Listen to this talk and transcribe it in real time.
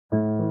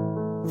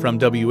From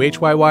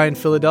WHYY in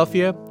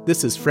Philadelphia,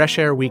 this is Fresh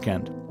Air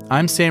Weekend.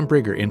 I'm Sam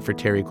Brigger in for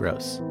Terry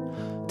Gross.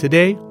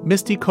 Today,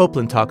 Misty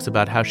Copeland talks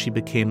about how she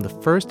became the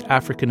first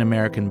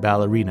African-American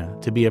ballerina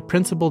to be a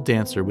principal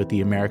dancer with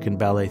the American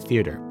Ballet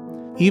Theater,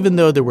 even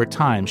though there were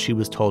times she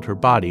was told her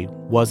body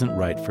wasn't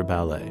right for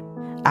ballet.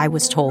 I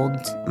was told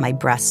my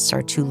breasts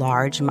are too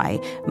large,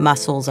 my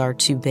muscles are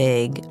too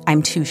big,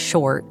 I'm too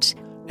short.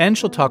 And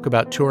she'll talk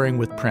about touring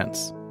with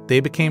Prince.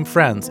 They became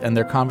friends, and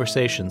their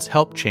conversations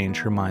helped change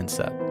her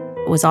mindset.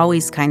 It was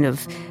always kind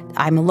of,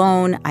 I'm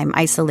alone, I'm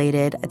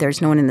isolated,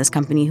 there's no one in this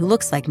company who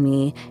looks like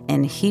me.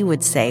 And he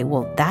would say,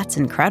 well, that's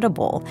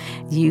incredible.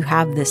 You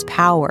have this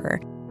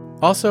power.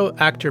 Also,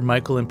 actor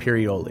Michael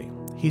Imperioli.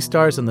 He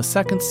stars in the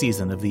second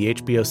season of the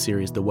HBO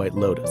series The White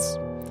Lotus.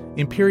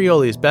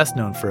 Imperioli is best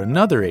known for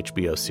another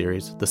HBO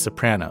series, The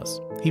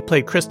Sopranos. He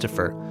played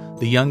Christopher,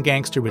 the young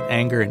gangster with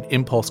anger and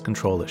impulse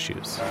control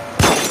issues.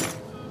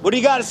 What do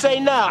you got to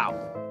say now?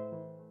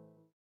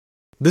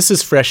 This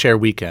is Fresh Air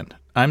Weekend.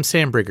 I'm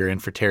Sam Brigger in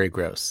for Terry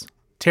Gross.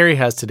 Terry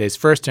has today's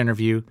first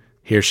interview.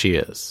 Here she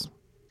is.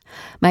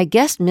 My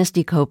guest,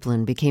 Misty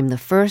Copeland, became the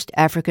first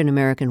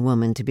African-American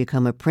woman to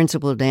become a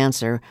principal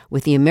dancer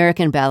with the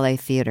American Ballet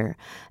Theater,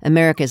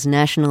 America's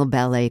national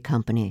ballet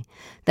company.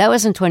 That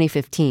was in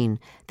 2015,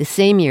 the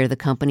same year the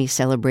company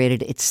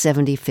celebrated its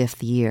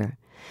 75th year.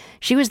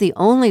 She was the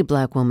only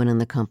black woman in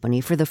the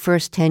company for the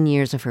first 10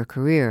 years of her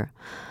career.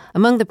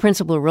 Among the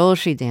principal roles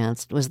she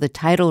danced was the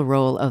title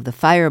role of the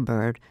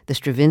Firebird, the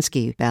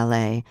Stravinsky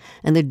Ballet,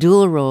 and the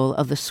dual role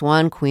of the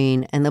Swan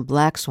Queen and the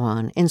Black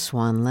Swan in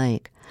Swan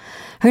Lake.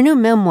 Her new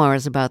memoir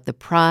is about the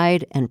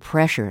pride and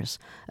pressures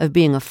of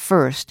being a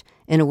first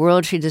in a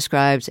world she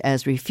describes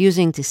as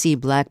refusing to see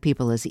black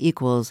people as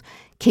equals,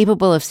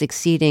 capable of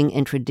succeeding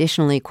in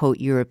traditionally,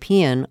 quote,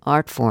 European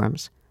art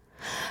forms.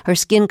 Her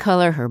skin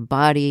color, her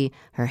body,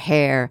 her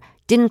hair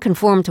didn't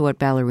conform to what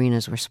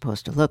ballerinas were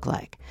supposed to look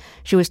like.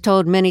 She was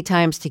told many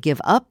times to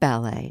give up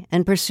ballet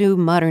and pursue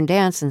modern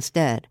dance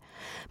instead.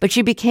 But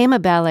she became a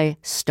ballet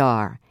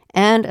star,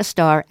 and a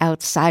star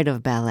outside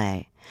of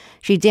ballet.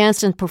 She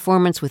danced in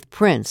performance with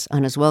Prince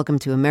on his Welcome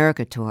to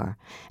America tour,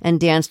 and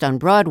danced on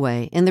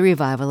Broadway in the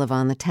revival of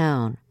On the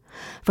Town.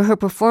 For her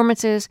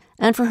performances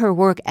and for her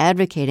work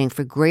advocating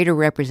for greater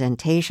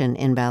representation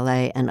in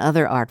ballet and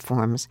other art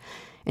forms,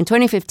 in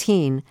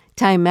 2015,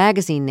 Time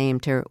magazine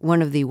named her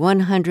one of the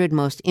 100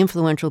 most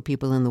influential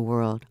people in the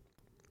world.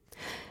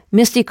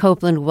 Misty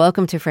Copeland,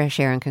 welcome to Fresh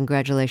Air and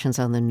congratulations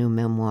on the new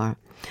memoir.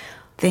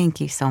 Thank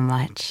you so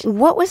much.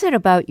 What was it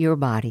about your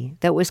body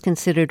that was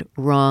considered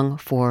wrong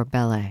for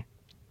ballet?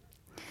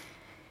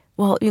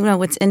 Well,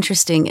 what's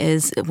interesting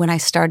is when I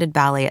started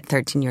ballet at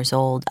 13 years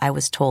old, I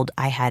was told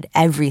I had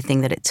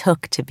everything that it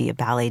took to be a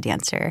ballet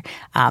dancer,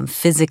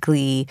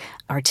 physically,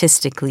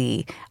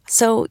 artistically.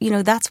 So,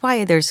 that's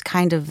why there's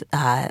kind of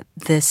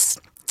this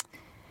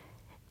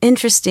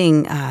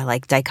interesting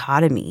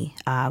dichotomy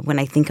when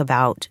I think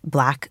about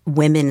black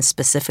women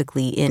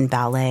specifically in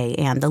ballet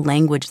and the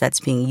language that's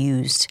being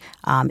used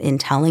in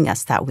telling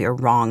us that we're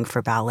wrong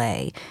for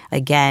ballet.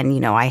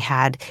 Again, I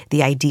had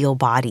the ideal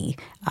body.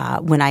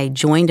 When I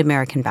joined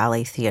American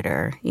Ballet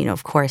Theater,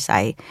 of course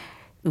I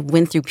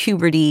went through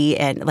puberty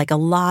and like a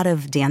lot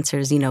of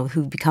dancers,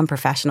 who become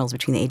professionals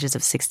between the ages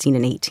of 16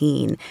 and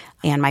 18.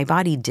 And my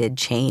body did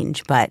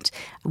change. But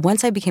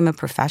once I became a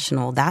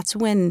professional, that's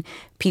when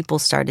people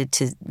started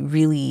to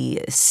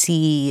really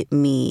see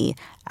me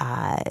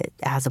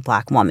as a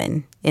black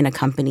woman in a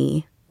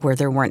company where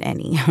there weren't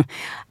any.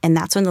 And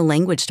that's when the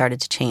language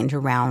started to change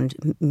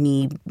around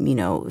me,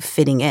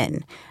 fitting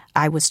in.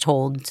 I was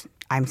told,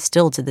 I'm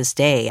still to this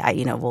day,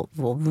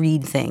 will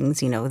read things,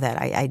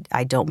 that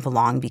I don't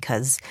belong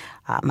because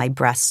my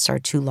breasts are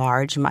too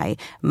large, my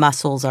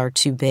muscles are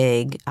too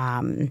big,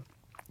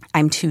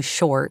 I'm too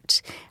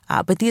short.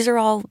 But these are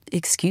all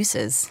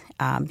excuses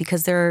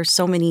because there are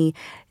so many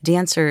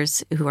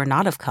dancers who are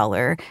not of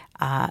color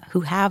who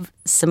have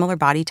similar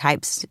body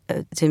types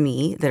to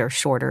me that are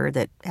shorter,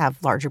 that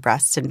have larger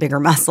breasts and bigger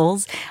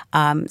muscles.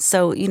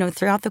 So,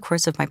 throughout the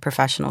course of my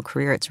professional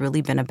career, it's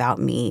really been about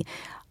me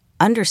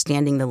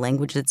understanding the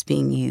language that's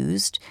being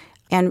used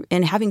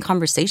and having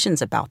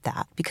conversations about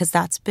that, because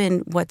that's been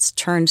what's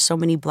turned so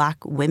many black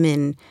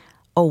women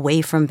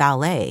away from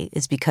ballet,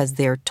 is because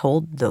they're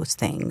told those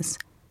things.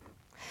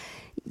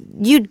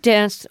 You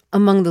danced,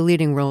 among the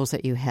leading roles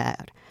that you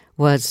had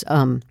was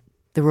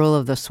the role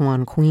of the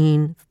Swan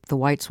Queen, the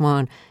White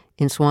Swan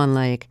in Swan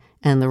Lake,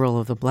 and the role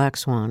of the Black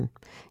Swan.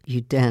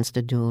 You danced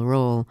a dual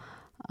role.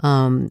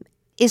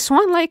 Is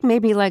Swan Lake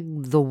maybe like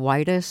the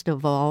whitest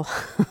of all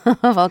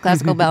of all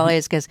classical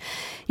ballets? Because,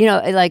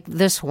 like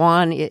the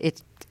swan,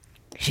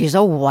 she's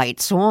a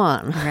white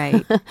swan.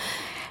 Right.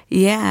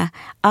 Yeah.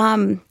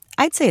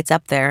 I'd say it's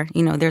up there.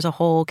 There's a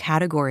whole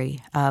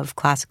category of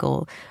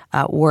classical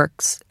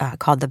works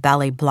called the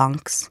Ballets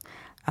Blancs,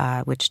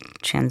 which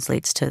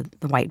translates to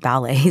the white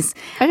ballets.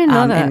 I didn't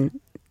know that. And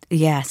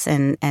Yes,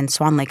 and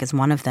Swan Lake is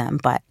one of them.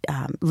 But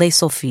Les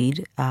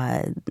Sylphides,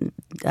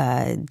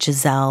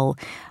 Giselle,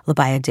 La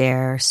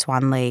Bayadère,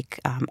 Swan Lake,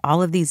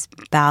 all of these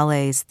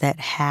ballets that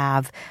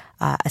have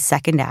a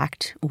second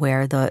act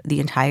where the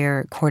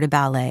entire corps de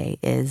ballet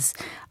is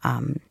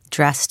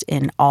dressed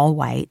in all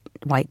white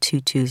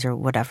tutus or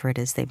whatever it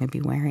is they may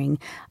be wearing.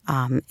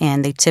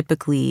 And they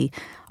typically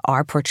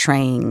are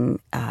portraying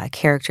a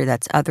character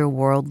that's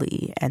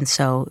otherworldly. And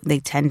so they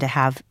tend to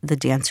have the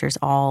dancers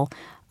all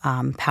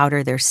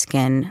powder their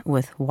skin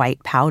with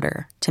white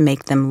powder to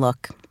make them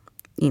look,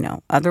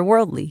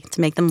 otherworldly, to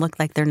make them look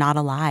like they're not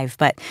alive.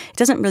 But it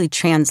doesn't really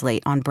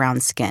translate on brown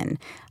skin.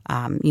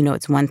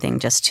 It's one thing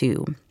just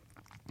to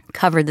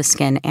cover the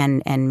skin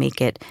and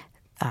make it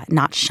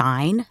not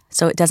shine,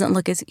 so it doesn't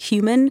look as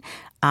human.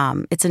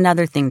 It's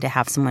another thing to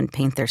have someone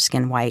paint their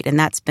skin white, and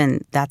that's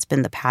been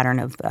the pattern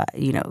of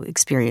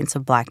experience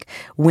of Black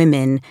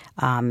women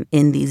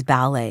in these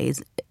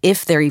ballets,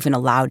 if they're even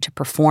allowed to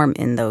perform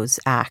in those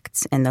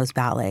acts, in those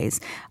ballets.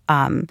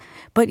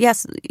 But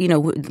yes,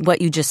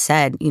 what you just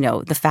said,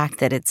 the fact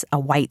that it's a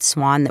white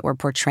swan that we're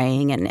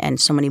portraying, and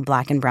so many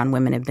Black and brown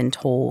women have been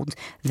told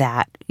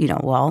that,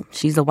 well,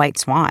 she's a white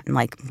swan.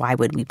 Like, why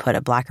would we put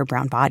a Black or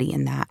brown body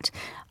in that?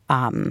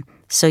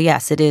 So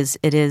yes, it is.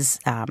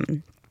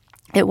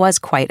 It was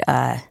quite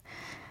a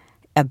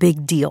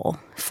big deal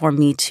for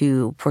me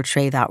to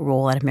portray that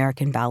role at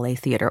American Ballet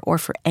Theater, or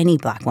for any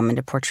Black woman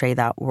to portray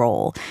that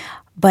role.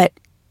 But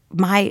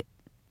my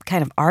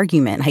kind of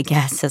argument, I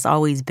guess, has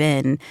always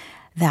been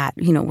that,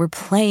 we're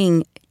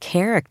playing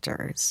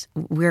characters.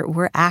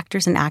 We're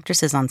actors and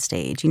actresses on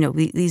stage.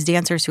 These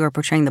dancers who are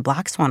portraying the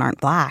Black Swan aren't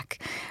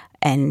Black.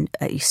 And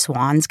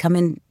swans come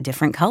in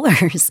different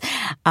colors.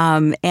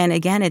 And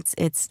again,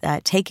 it's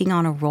taking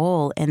on a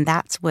role, and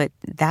that's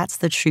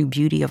the true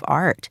beauty of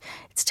art.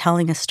 It's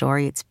telling a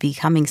story. It's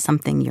becoming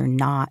something you're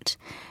not,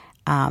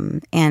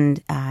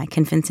 and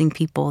convincing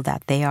people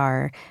that they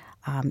are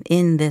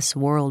in this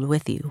world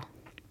with you.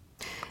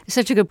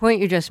 Such a good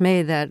point you just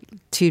made, that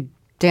to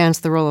dance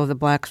the role of the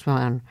Black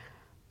Swan,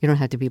 you don't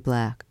have to be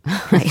Black.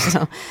 Right.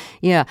 So,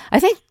 yeah.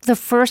 I think the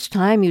first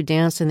time you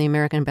danced in the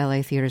American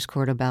Ballet Theater's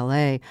Corps de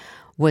Ballet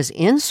was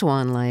in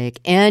Swan Lake,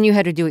 and you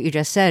had to do what you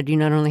just said. You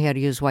not only had to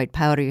use white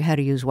powder, you had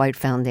to use white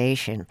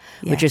foundation,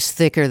 yes, which is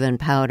thicker than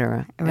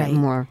powder, right,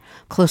 more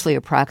closely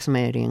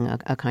approximating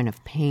a kind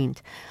of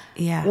paint.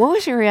 Yeah. What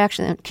was your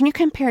reaction? Can you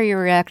compare your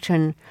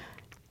reaction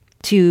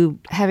to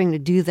having to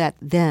do that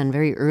then,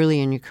 very early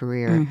in your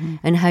career, mm-hmm,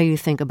 and how you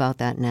think about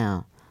that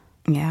now?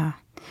 Yeah.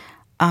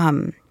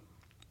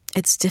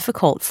 It's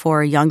difficult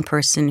for a young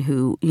person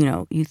who,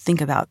 you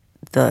think about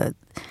the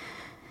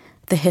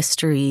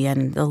history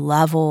and the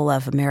level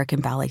of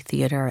American Ballet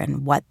Theater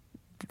and what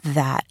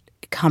that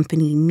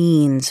company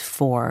means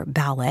for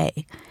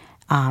ballet.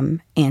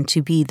 And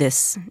to be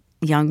this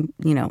young,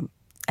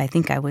 I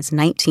think I was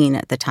 19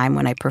 at the time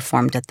when I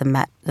performed at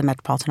the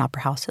Metropolitan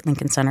Opera House at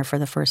Lincoln Center for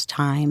the first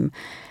time.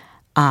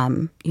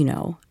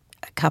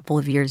 A couple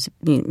of years,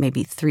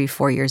 maybe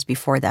 3-4 years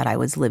before that, I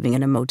was living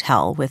in a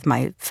motel with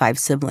my 5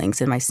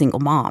 siblings and my single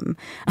mom.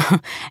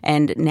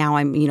 And now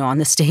I'm, on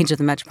the stage of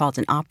the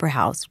Metropolitan Opera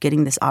House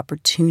getting this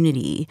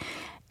opportunity.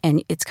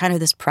 And it's kind of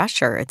this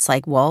pressure. It's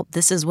like, well,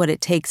 this is what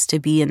it takes to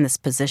be in this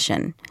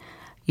position.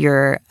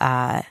 You're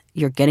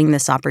getting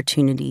this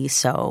opportunity,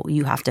 so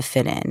you have to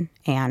fit in.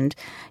 And,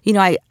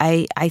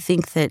 I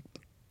think that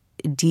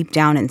deep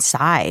down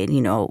inside,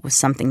 it was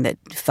something that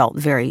felt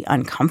very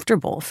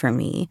uncomfortable for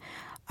me.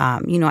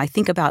 I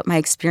think about my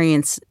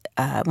experience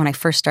when I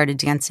first started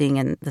dancing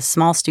in the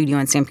small studio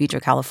in San Pedro,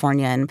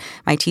 California, and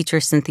my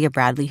teacher, Cynthia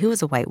Bradley, who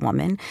was a white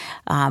woman,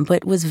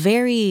 but was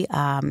very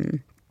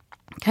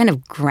kind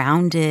of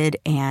grounded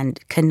and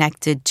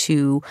connected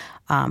to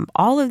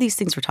all of these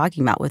things we're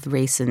talking about with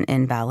race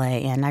in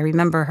ballet. And I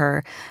remember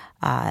her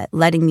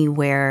letting me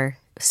wear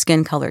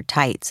skin-colored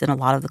tights in a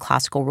lot of the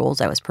classical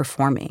roles I was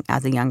performing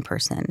as a young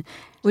person.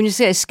 When you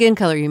say skin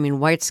color, you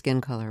mean white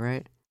skin color,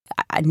 right?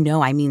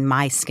 No, I mean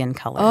my skin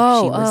color.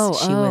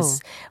 She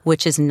was,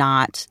 which is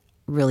not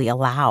really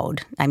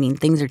allowed. I mean,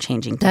 things are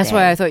changing today. That's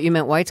why I thought you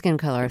meant white skin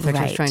color. I thought you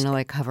Right. was trying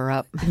to cover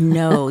up.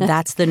 No,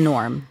 that's the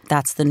norm.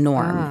 That's the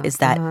norm, is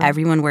that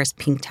everyone wears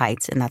pink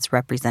tights, and that's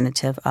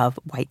representative of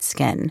white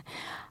skin.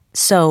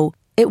 So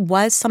it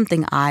was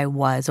something I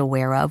was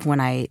aware of when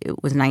I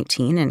was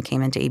 19 and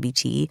came into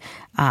ABT,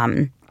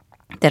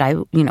 that I,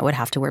 would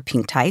have to wear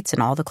pink tights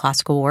in all the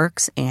classical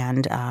works,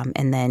 and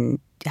then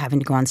having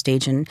to go on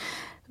stage and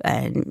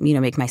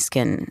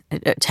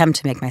attempt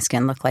to make my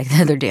skin look like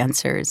the other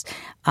dancers.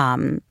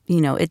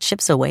 It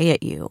chips away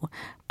at you.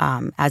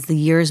 As the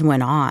years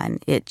went on,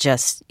 it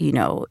just,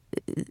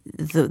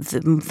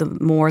 the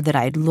more that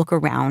I'd look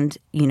around,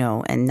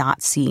 and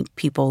not see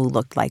people who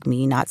looked like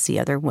me, not see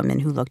other women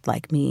who looked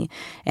like me,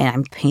 and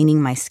I'm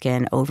painting my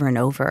skin over and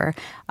over,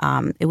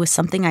 it was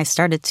something I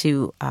started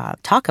to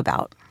talk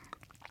about.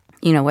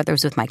 Whether it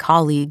was with my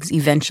colleagues,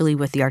 eventually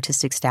with the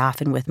artistic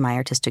staff and with my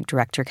artistic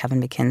director,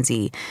 Kevin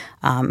McKenzie.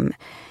 And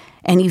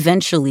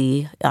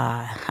eventually,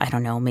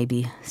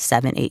 maybe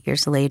 7-8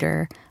 years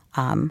later,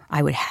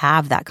 I would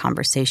have that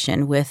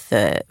conversation with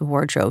the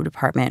wardrobe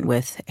department,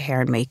 with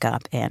hair and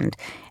makeup, and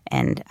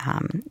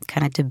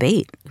kind of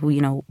debate,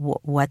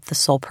 what the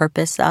sole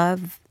purpose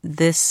of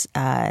this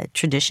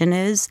tradition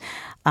is.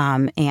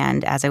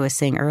 And as I was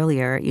saying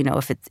earlier,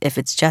 if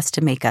it's just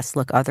to make us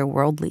look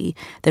otherworldly,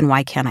 then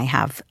why can't I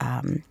have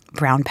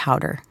brown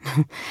powder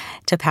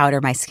to powder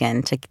my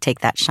skin to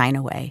take that shine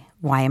away?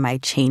 Why am I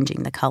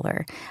changing the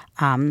color?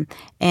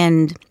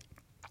 And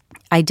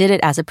I did it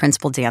as a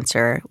principal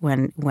dancer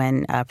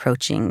when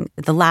approaching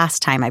the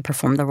last time I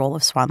performed the role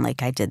of Swan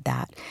Lake. I did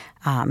that,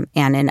 and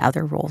in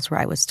other roles where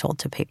I was told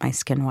to paint my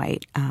skin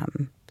white.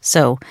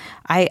 So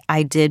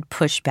I did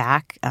push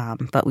back,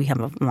 but we have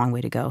a long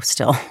way to go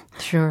still.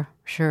 Sure.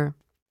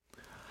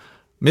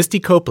 Misty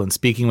Copeland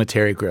speaking with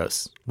Terry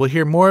Gross. We'll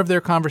hear more of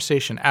their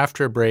conversation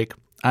after a break.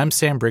 I'm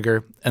Sam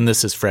Brigger, and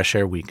this is Fresh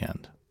Air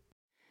Weekend.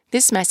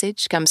 This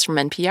message comes from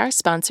NPR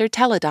sponsor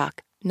Teladoc.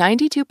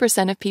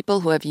 92% of people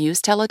who have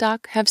used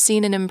Teladoc have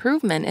seen an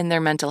improvement in their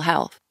mental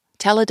health.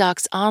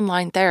 Teladoc's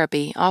online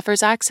therapy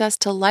offers access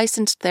to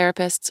licensed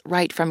therapists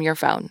right from your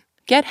phone.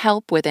 Get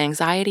help with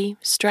anxiety,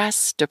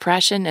 stress,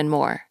 depression, and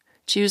more.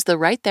 Choose the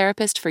right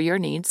therapist for your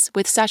needs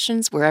with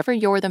sessions wherever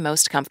you're the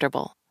most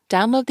comfortable.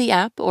 Download the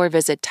app or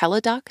visit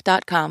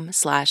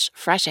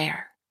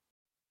teladoc.com/freshair.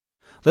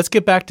 Let's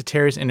get back to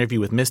Terry's interview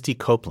with Misty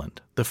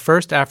Copeland, the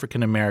first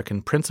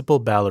African-American principal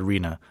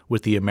ballerina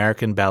with the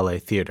American Ballet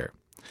Theater.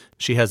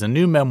 She has a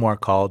new memoir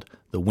called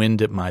The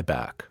Wind at My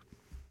Back.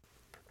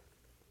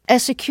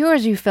 As secure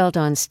as you felt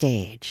on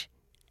stage,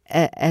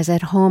 as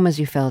at home as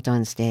you felt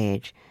on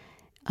stage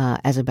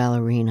as a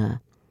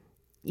ballerina,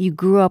 you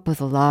grew up with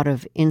a lot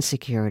of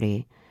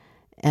insecurity.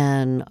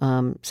 And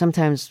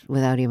sometimes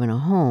without even a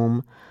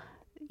home,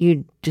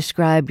 you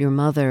describe your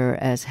mother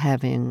as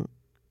having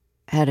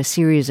had a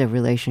series of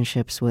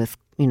relationships with,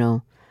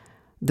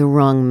 the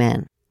wrong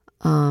men.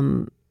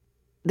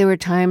 There were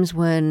times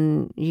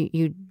when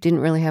you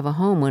didn't really have a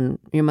home, when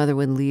your mother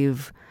would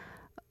leave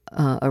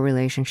a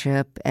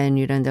relationship and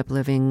you'd end up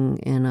living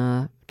in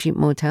a cheap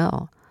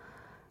motel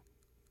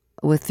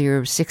with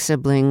your 6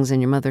 siblings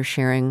and your mother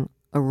sharing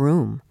a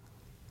room.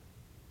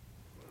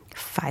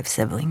 5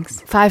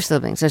 siblings. 5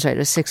 siblings, that's right.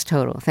 There's 6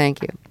 total.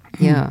 Thank you.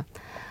 Yeah.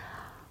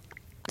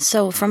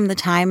 So from the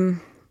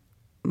time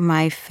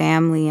my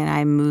family and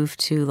I moved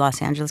to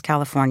Los Angeles,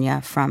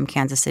 California from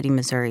Kansas City,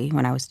 Missouri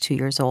when I was 2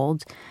 years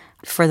old,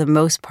 for the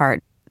most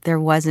part, there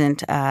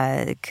wasn't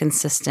a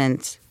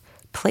consistent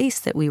place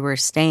that we were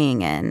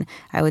staying in,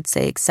 I would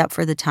say, except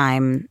for the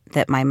time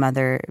that my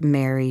mother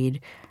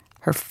married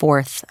her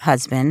 4th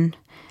husband,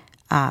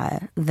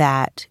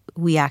 that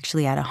we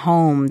actually had a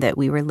home that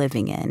we were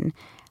living in.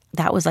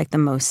 That was like the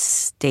most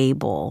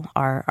stable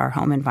our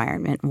home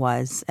environment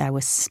was. I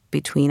was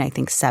between, I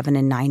think, 7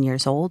 and 9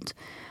 years old.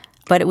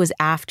 But it was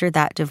after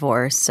that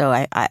divorce, so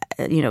I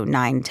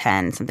 9,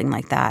 10, something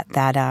like that,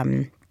 that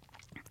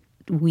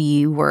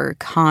we were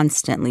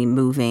constantly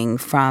moving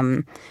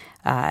from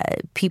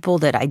people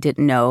that I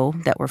didn't know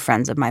that were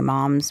friends of my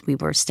mom's. We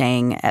were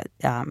staying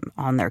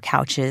on their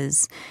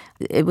couches.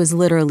 It was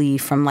literally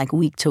from like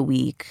week to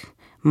week,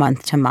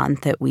 month to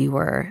month that we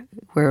were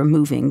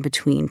moving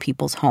between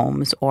people's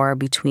homes or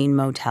between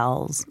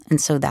motels.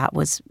 And so that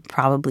was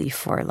probably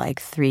for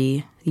like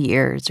 3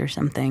 years or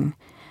something.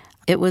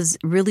 It was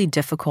really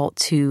difficult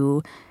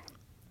to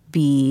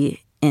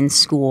be in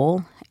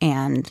school,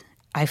 and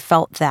I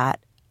felt that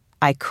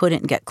I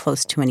couldn't get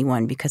close to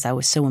anyone because I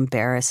was so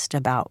embarrassed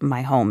about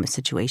my home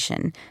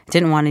situation. I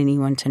didn't want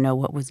anyone to know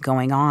what was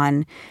going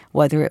on,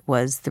 whether it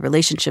was the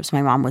relationships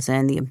my mom was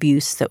in, the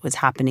abuse that was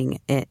happening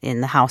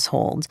in the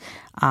household.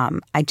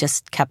 I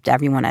just kept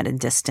everyone at a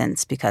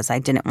distance because I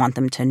didn't want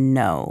them to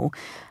know.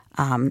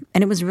 And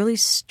it was really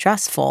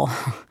stressful.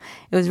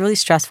 It was really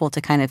stressful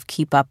to kind of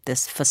keep up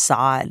this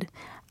facade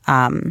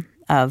of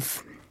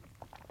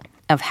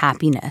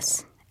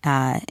happiness.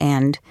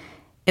 And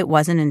it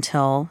wasn't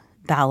until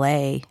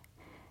ballet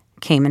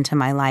came into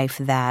my life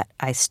that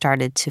I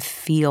started to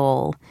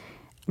feel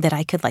that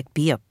I could like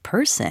be a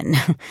person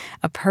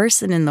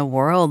in the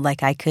world,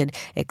 like I could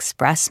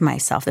express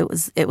myself. It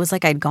was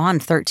like I'd gone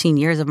 13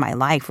 years of my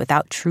life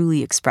without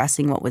truly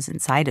expressing what was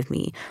inside of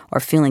me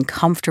or feeling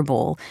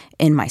comfortable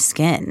in my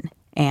skin.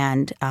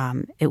 And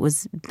it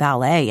was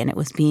ballet, and it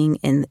was being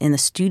in the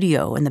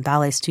studio, in the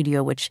ballet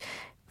studio, which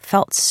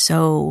felt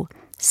so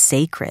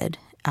sacred.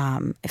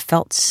 It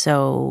felt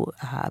so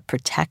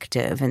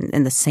protective,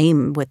 and the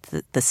same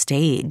with the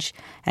stage.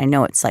 And I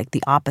know it's like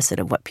the opposite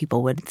of what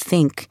people would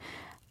think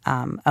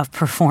of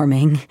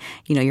performing.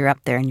 You're up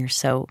there and you're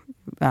so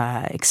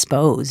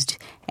exposed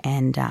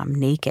and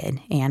naked.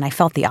 And I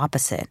felt the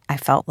opposite. I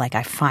felt like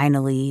I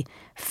finally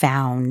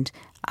found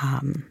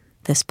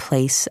this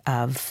place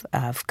of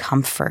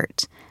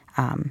comfort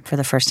for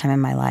the first time in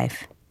my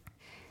life.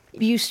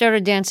 You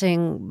started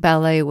dancing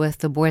ballet with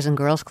the Boys and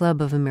Girls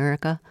Club of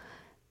America.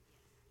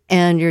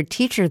 And your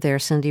teacher there,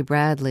 Cindy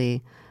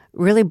Bradley,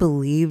 really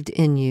believed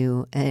in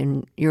you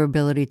and your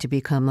ability to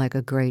become like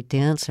a great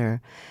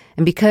dancer.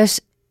 And because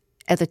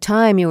at the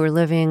time you were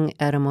living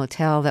at a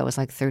motel that was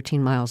like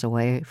 13 miles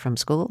away from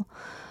school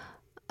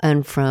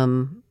and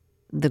from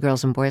the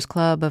Girls and Boys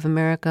Club of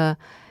America.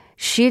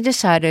 She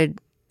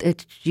decided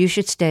that you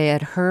should stay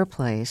at her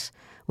place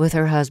with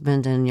her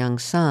husband and young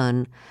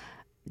son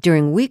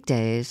during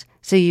weekdays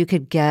so you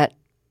could get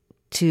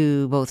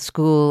to both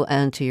school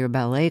and to your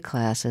ballet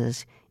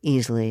classes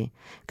easily.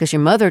 Because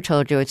your mother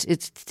told you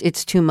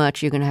it's too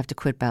much, you're going to have to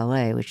quit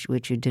ballet,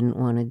 which you didn't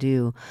want to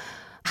do.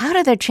 How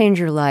did that change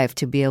your life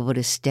to be able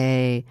to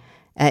stay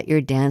at your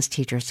dance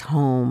teacher's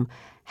home,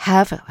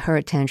 have her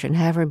attention,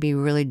 have her be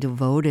really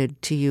devoted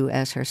to you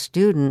as her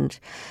student,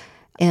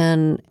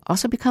 and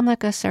also become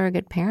like a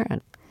surrogate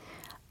parent?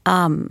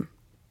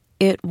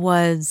 It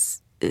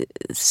was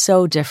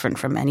so different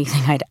from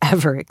anything I'd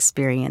ever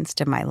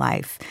experienced in my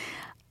life.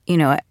 You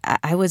know,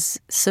 I was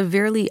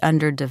severely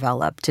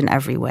underdeveloped in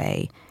every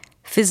way,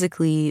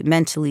 physically,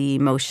 mentally,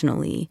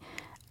 emotionally.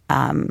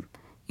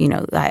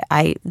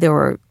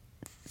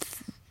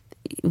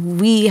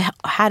 We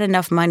had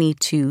enough money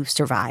to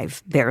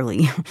survive,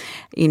 barely,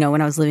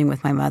 when I was living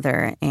with my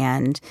mother.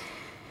 And,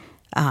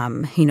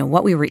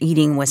 what we were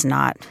eating was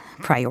not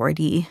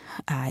priority.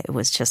 It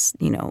was just,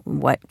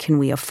 what can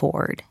we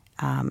afford?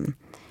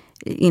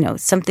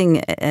 Something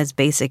as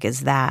basic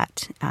as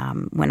that.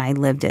 When I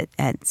lived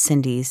at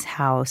Cindy's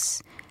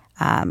house,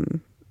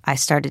 I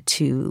started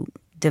to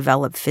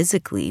develop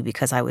physically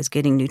because I was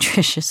getting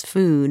nutritious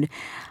food.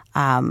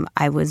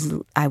 I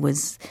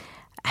was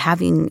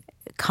having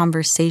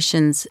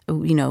conversations,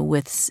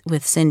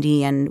 with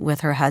Cindy and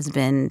with her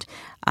husband,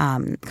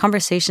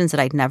 conversations that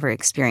I'd never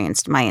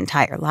experienced my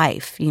entire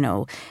life.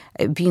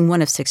 Being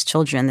one of 6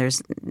 children,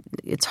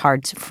 it's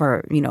hard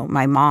for,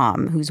 my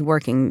mom, who's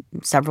working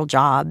several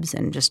jobs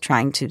and just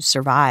trying to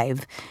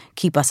survive,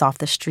 keep us off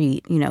the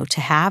street,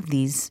 to have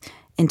these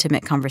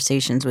intimate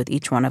conversations with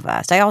each one of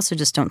us. I also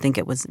just don't think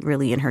it was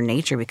really in her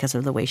nature because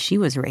of the way she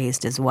was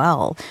raised as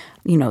well,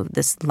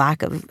 this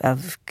lack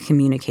of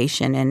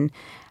communication. And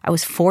I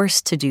was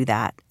forced to do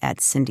that at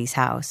Cindy's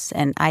house.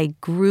 And I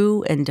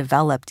grew and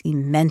developed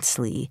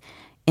immensely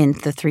in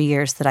the 3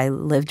 years that I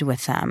lived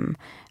with them.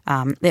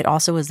 It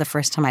also was the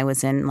first time I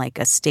was in like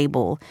a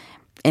stable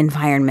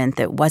environment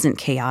that wasn't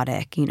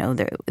chaotic,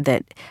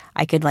 that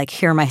I could like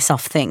hear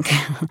myself think.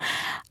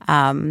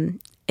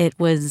 It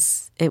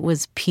was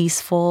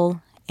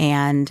peaceful,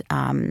 and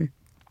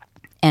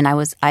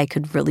I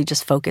could really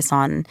just focus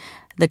on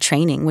the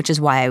training, which is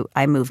why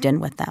I moved in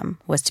with them,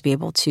 was to be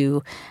able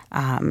to,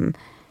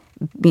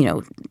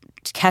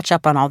 catch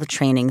up on all the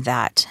training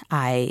that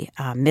I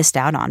missed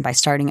out on by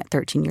starting at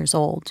 13 years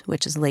old,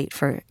 which is late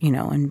for,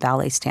 in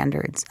ballet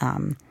standards,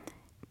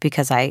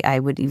 because I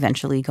would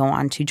eventually go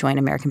on to join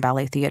American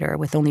Ballet Theater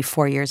with only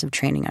 4 years of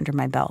training under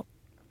my belt.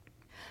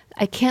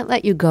 I can't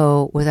let you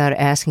go without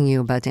asking you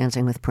about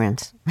Dancing with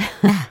Prince.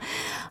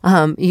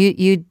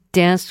 You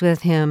danced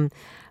with him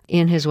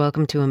in his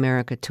Welcome to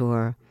America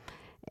tour.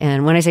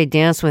 And when I say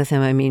dance with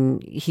him, I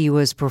mean he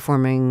was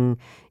performing,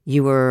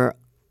 you were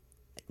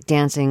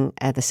dancing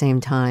at the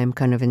same time,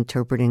 kind of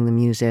interpreting the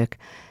music,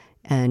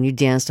 and you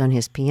danced on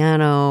his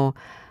piano.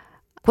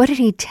 What did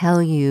he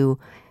tell you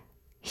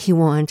he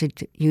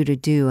wanted you to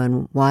do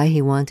and why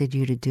he wanted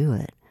you to do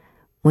it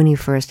when he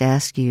first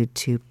asked you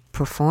to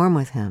perform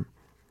with him?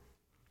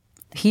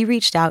 He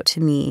reached out to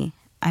me.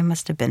 I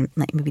must have been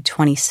like maybe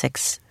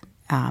 26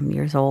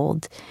 years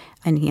old,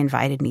 and he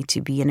invited me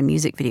to be in a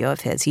music video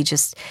of his.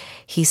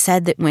 He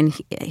said that when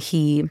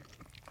he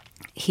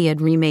had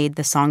remade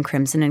the song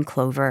Crimson and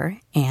Clover,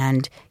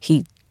 and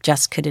he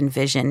just could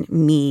envision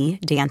me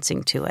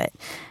dancing to it.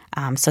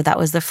 So that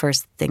was the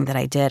first thing that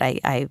I did.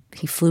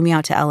 He flew me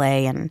out to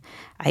LA, and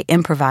I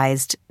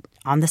improvised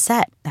on the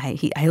set.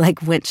 I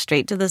went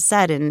straight to the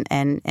set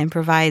and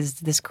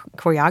improvised this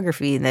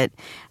choreography that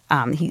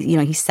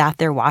he sat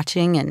there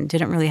watching and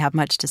didn't really have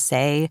much to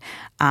say.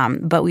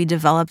 But we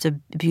developed a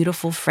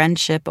beautiful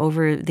friendship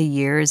over the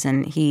years,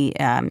 and he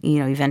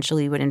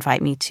eventually would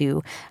invite me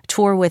to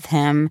tour with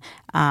him.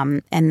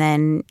 And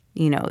then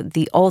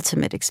the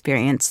ultimate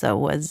experience though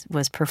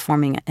was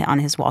performing on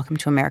his Welcome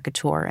to America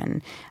tour,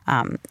 and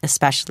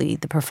especially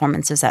the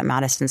performances at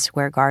Madison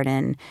Square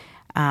Garden.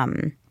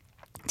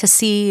 To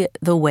see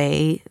the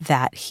way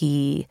that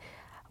he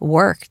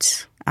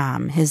worked,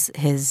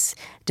 his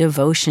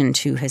devotion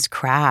to his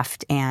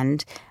craft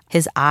and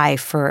his eye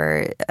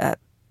for,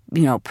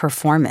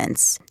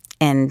 performance.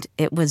 And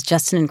it was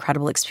just an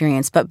incredible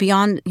experience. But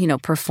beyond,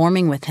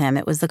 performing with him,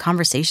 it was the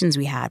conversations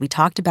we had. We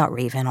talked about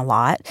Raven a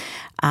lot.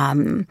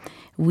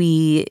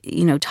 We,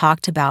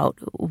 talked about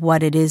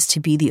what it is to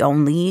be the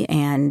only.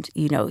 And,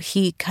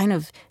 he kind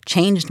of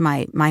changed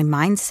my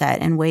mindset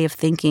and way of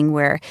thinking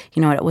where,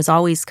 it was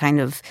always kind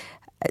of,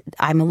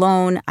 I'm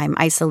alone, I'm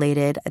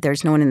isolated,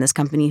 there's no one in this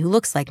company who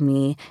looks like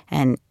me.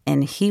 And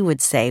he would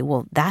say,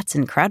 well, that's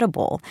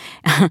incredible.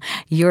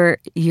 Your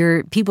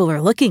people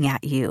are looking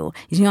at you.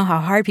 You know how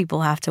hard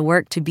people have to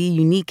work to be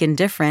unique and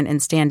different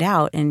and stand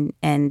out.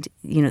 And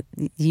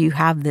you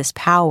have this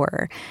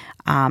power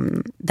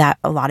that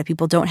a lot of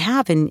people don't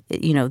have, and,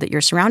 that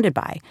you're surrounded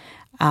by.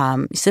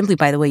 simply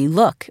by the way you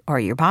look or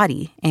your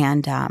body.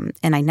 And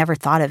I never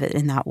thought of it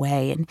in that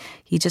way. And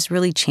he just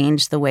really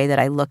changed the way that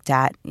I looked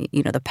at,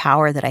 the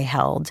power that I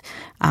held,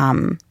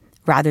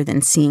 rather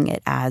than seeing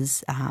it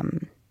as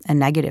a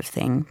negative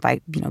thing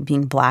by,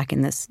 being Black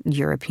in this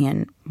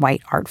European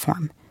white art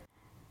form.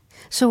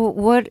 So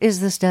what is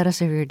the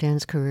status of your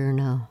dance career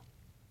now?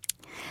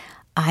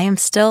 I am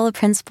still a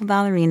principal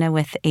ballerina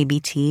with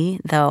ABT,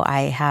 though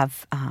I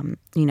have,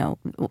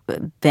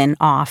 been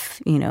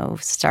off,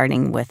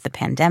 starting with the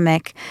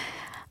pandemic.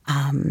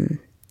 And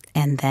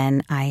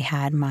then I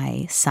had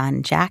my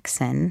son,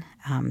 Jackson,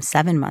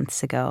 7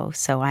 months ago.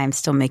 So I am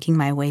still making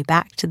my way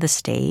back to the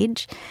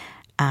stage,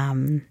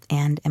 and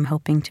am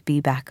hoping to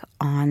be back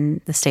on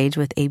the stage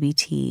with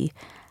ABT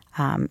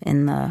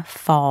in the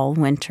fall,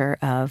 winter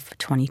of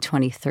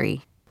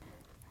 2023.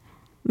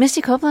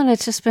 Misty Copeland,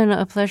 it's just been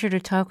a pleasure to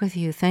talk with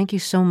you. Thank you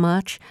so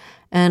much,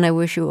 and I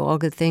wish you all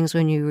good things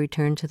when you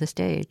return to the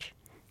stage.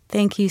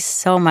 Thank you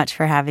so much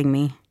for having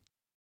me.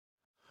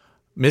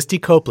 Misty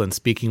Copeland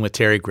speaking with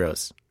Terry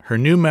Gross. Her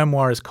new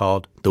memoir is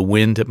called The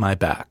Wind at My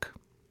Back.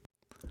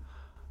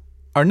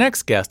 Our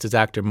next guest is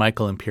actor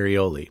Michael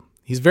Imperioli.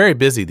 He's very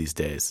busy these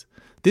days.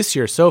 This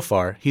year so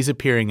far, he's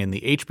appearing in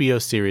the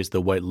HBO series The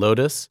White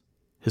Lotus.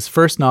 His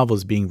first novel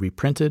is being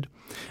reprinted,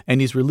 and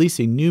he's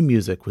releasing new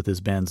music with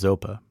his band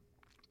Zopa.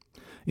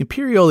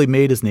 Imperioli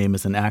made his name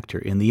as an actor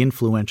in the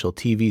influential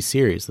TV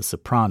series The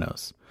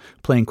Sopranos,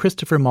 playing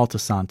Christopher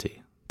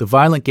Moltisanti, the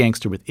violent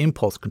gangster with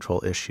impulse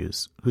control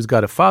issues who's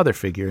got a father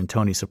figure in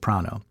Tony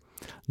Soprano.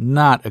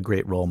 Not a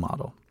great role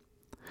model.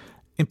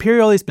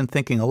 Imperioli's been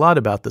thinking a lot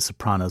about The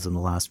Sopranos in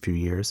the last few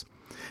years.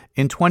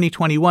 In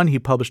 2021, he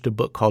published a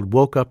book called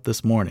Woke Up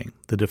This Morning,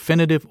 The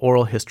Definitive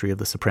Oral History of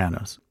The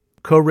Sopranos,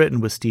 co-written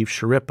with Steve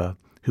Schirripa,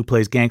 who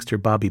plays gangster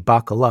Bobby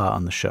Bacala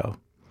on the show.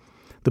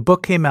 The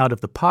book came out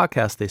of the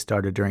podcast they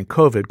started during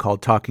COVID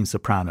called Talking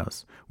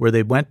Sopranos, where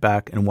they went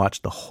back and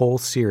watched the whole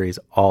series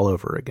all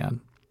over again.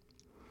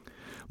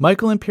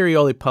 Michael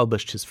Imperioli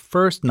published his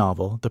first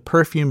novel, The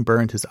Perfume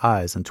Burned His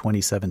Eyes, in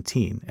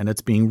 2017, and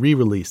it's being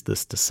re-released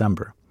this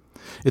December.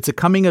 It's a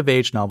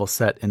coming-of-age novel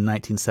set in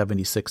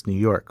 1976 New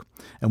York,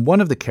 and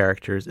one of the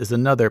characters is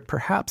another,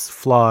 perhaps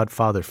flawed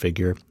father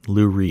figure,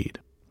 Lou Reed.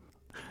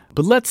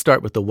 But let's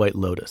start with The White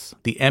Lotus,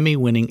 the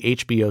Emmy-winning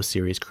HBO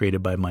series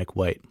created by Mike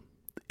White.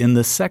 In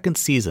the second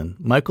season,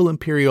 Michael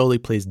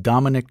Imperioli plays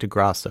Dominic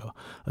DeGrasso,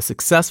 a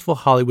successful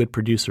Hollywood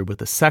producer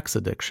with a sex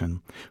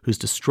addiction who's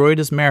destroyed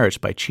his marriage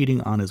by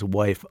cheating on his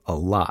wife a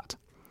lot.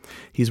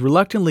 He's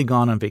reluctantly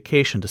gone on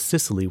vacation to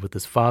Sicily with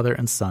his father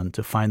and son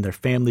to find their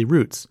family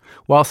roots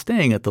while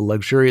staying at the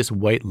luxurious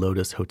White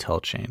Lotus hotel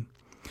chain.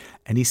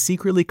 And he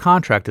secretly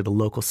contracted a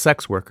local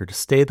sex worker to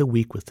stay the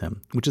week with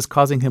him, which is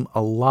causing him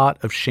a lot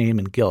of shame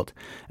and guilt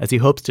as he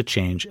hopes to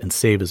change and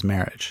save his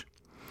marriage.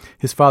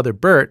 His father,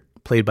 Bert,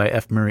 played by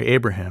F. Murray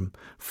Abraham,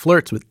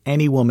 flirts with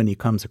any woman he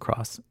comes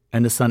across,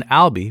 and his son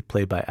Albie,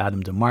 played by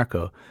Adam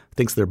DeMarco,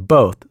 thinks they're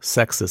both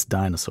sexist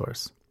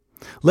dinosaurs.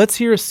 Let's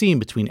hear a scene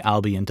between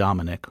Albie and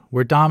Dominic,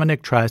 where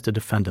Dominic tries to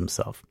defend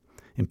himself.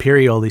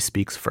 Imperioli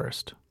speaks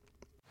first.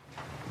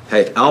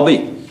 Hey,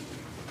 Albie.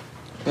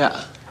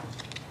 Yeah.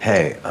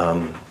 Hey,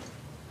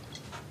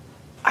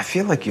 I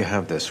feel like you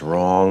have this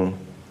wrong,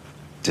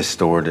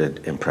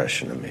 distorted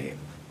impression of me.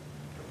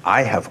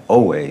 I have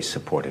always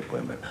supported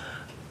women.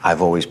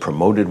 I've always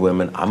promoted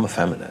women. I'm a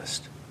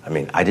feminist. I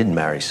mean, I didn't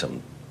marry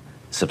some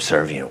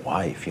subservient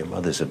wife. Your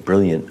mother's a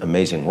brilliant,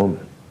 amazing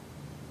woman.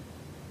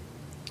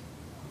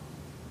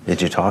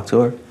 Did you talk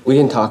to her? We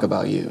didn't talk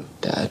about you,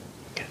 Dad.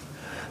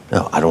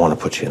 No, I don't want to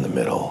put you in the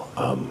middle.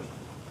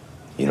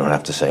 You don't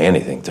have to say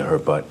anything to her,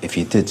 but if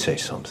you did say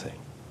something,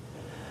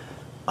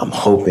 I'm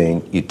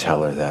hoping you'd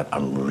tell her that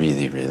I'm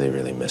really, really,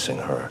 really missing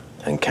her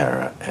and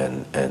Kara,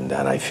 and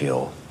that I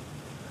feel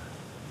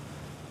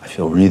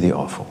really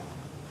awful.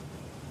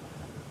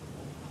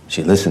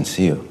 She listens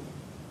to you.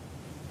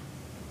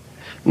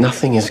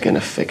 Nothing is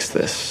gonna fix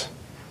this.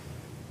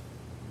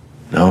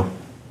 No?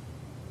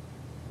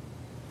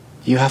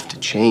 You have to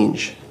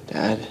change,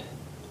 Dad.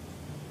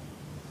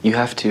 You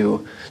have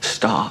to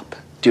stop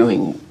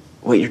doing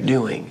what you're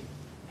doing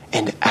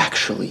and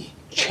actually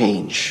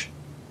change.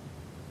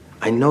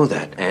 I know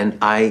that, and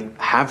I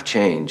have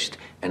changed,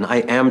 and I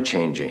am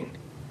changing.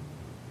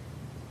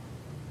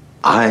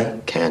 I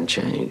can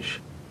change.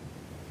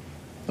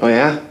 Oh,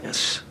 yeah?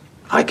 Yes.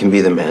 I can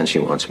be the man she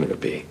wants me to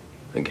be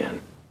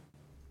again.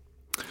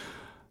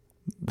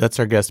 That's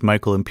our guest,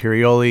 Michael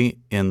Imperioli,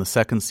 in the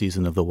second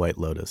season of The White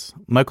Lotus.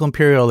 Michael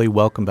Imperioli,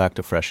 welcome back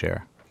to Fresh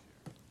Air.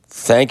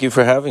 Thank you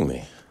for having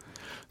me.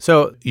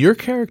 So your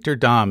character,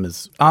 Dom,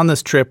 is on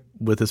this trip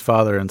with his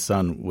father and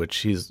son, which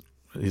he's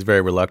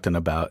very reluctant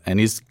about. And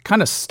he's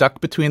kind of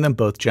stuck between them,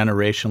 both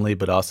generationally,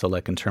 but also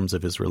like in terms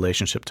of his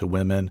relationship to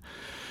women.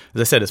 As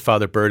I said, his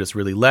father, Bert, is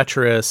really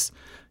lecherous.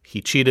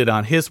 He cheated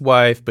on his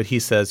wife, but he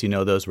says,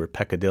 those were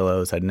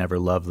peccadillos. I'd never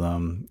loved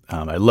them.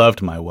 I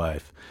loved my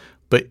wife.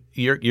 But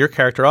your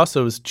character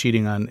also is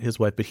cheating on his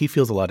wife, but he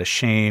feels a lot of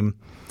shame.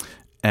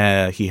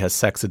 He has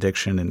sex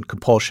addiction and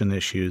compulsion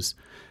issues.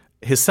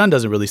 his son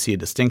doesn't really see a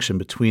distinction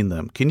between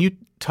them. Can you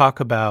talk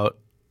about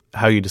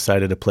how you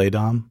decided to play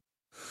Dom?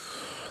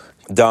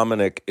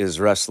 Dominic is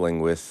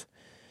wrestling with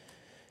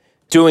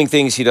doing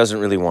things he doesn't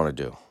really want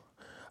to do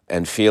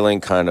and feeling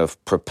kind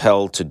of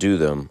propelled to do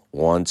them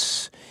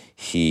once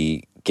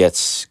he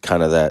gets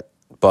kind of that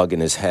bug in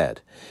his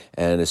head.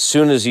 And as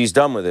soon as he's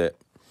done with it,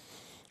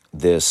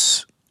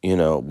 this,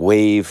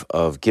 wave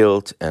of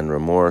guilt and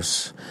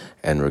remorse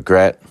and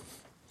regret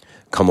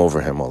come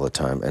over him all the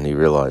time. And he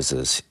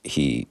realizes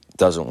he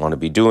doesn't want to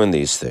be doing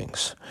these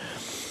things.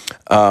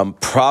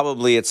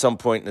 Probably at some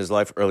point in his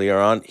life earlier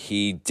on,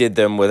 he did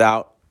them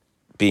without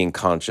being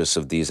conscious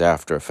of these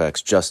after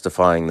effects,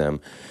 justifying them,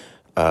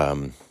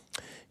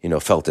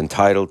 felt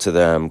entitled to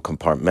them,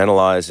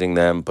 compartmentalizing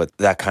them, but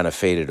that kind of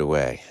faded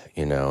away,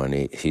 and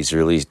he's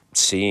really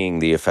seeing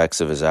the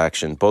effects of his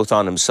action, both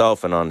on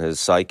himself and on his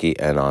psyche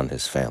and on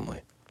his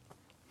family.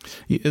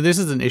 This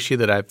is an issue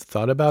that I've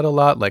thought about a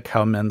lot, like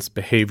how men's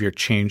behavior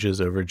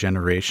changes over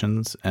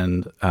generations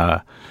and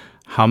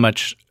how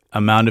much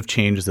amount of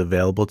change is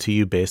available to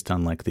you based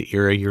on like the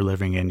era you're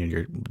living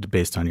in,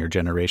 based on your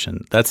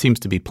generation. That seems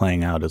to be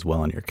playing out as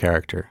well in your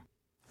character.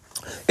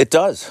 It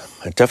does.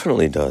 It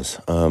definitely does.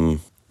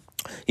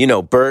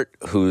 Bert,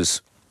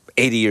 who's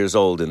 80 years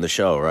old in the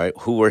show, right?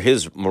 Who were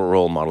his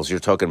role models? You're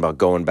talking about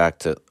going back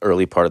to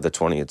early part of the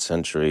 20th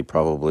century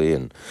probably,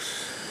 and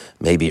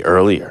maybe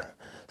earlier.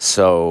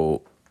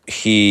 So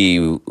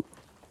his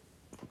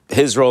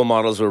role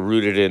models were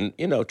rooted in,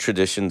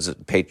 traditions of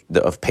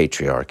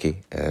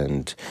patriarchy,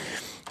 and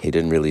he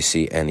didn't really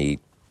see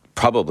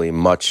probably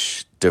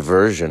much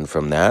diversion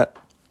from that,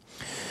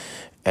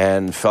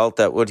 and felt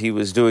that what he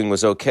was doing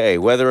was okay.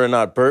 Whether or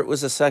not Bert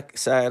was a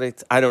sex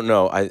addict, I don't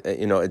know.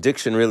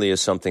 Addiction really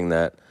is something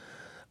that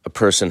a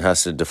person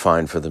has to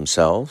define for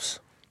themselves,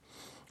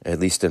 at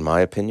least in my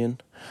opinion.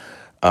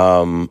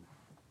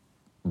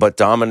 But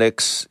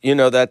Dominic's,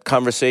 that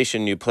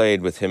conversation you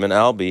played with him and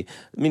Albie,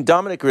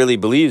 Dominic really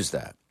believes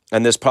that.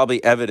 And there's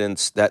probably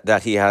evidence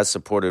that he has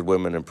supported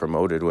women and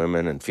promoted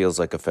women and feels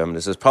like a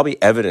feminist. There's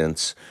probably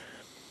evidence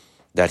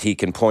that he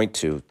can point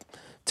to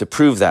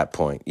prove that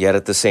point. Yet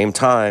at the same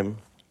time,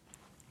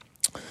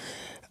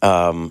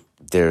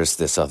 there's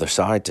this other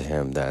side to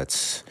him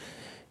that's,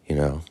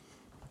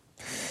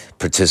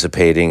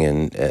 participating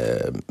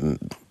in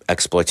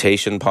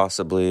exploitation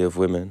possibly of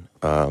women,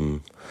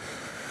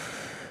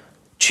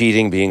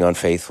 cheating, being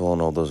unfaithful,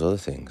 and all those other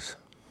things.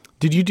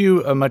 Did you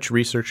do much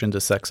research into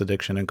sex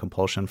addiction and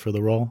compulsion for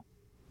the role?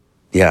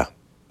 Yeah,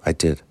 I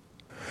did.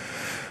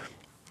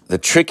 The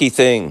tricky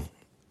thing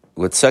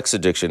with sex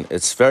addiction,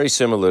 it's very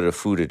similar to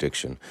food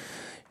addiction.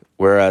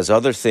 Whereas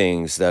other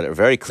things that are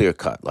very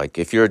clear-cut, like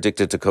if you're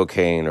addicted to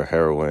cocaine or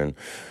heroin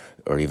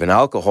or even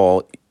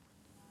alcohol,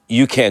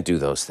 you can't do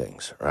those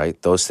things,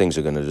 right? Those things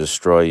are going to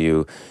destroy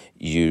you.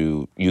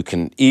 You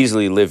can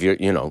easily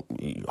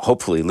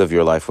hopefully live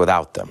your life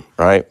without them,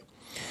 right?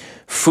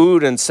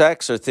 Food and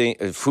sex are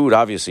food,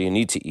 obviously, you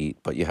need to eat,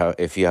 but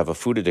if you have a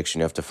food addiction,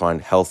 you have to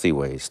find healthy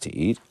ways to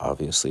eat,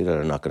 obviously, that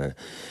are not going to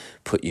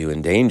put you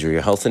in danger,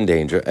 your health in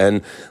danger.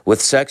 And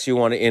with sex, you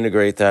want to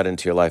integrate that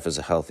into your life as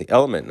a healthy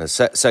element. And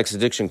sex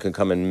addiction can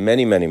come in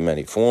many, many,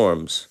 many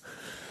forms.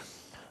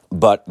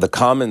 But the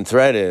common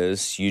thread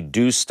is you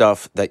do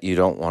stuff that you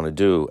don't want to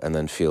do and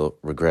then feel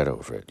regret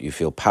over it. You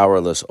feel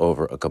powerless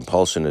over a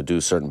compulsion to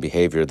do certain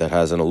behavior that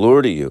has an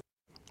allure to you.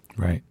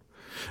 Right.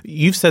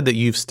 You've said that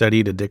you've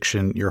studied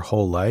addiction your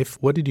whole life.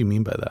 What did you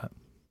mean by that?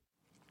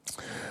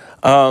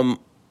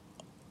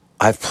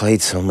 I've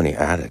played so many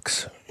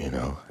addicts,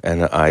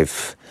 and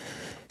I've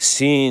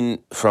seen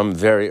from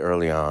very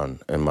early on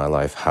in my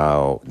life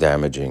how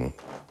damaging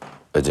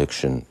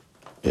addiction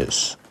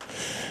is.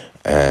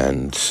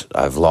 And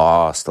I've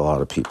lost a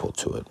lot of people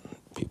to it,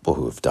 people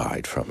who have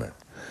died from it.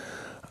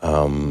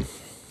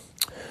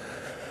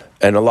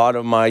 And a lot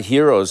of my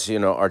heroes,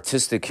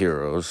 artistic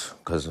heroes,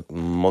 because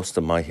most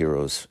of my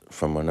heroes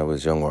from when I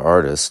was young were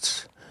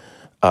artists,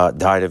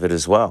 died of it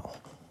as well.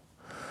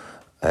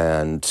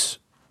 And,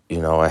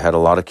 I had a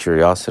lot of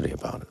curiosity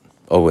about it,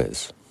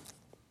 always.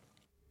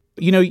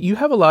 You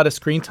have a lot of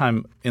screen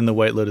time in The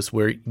White Lotus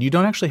where you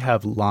don't actually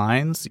have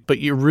lines, but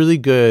you're really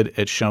good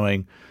at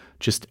showing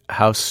just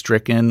how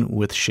stricken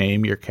with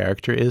shame your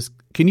character is.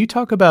 Can you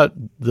talk about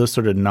those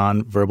sort of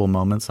non-verbal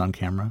moments on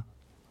camera?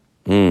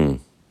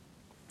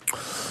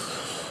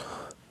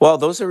 Well,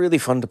 those are really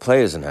fun to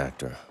play as an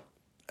actor.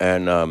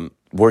 And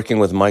working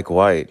with Mike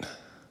White,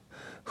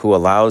 who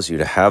allows you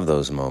to have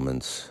those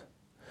moments,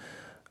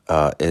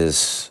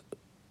 is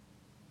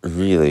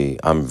really,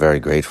 I'm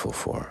very grateful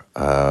for.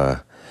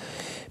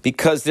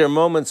 Because there are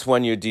moments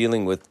when you're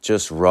dealing with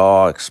just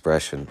raw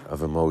expression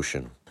of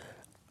emotion,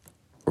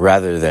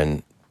 rather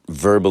than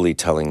verbally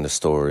telling the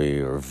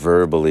story or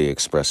verbally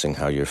expressing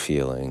how you're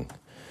feeling.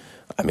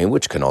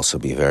 Which can also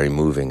be very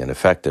moving and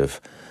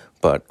effective.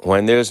 But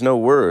when there's no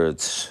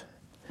words,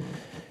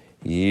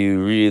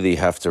 you really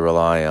have to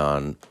rely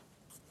on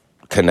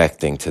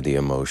connecting to the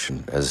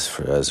emotion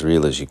as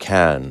real as you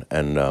can.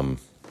 And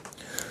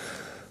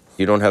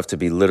you don't have to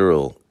be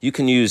literal. You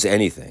can use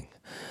anything.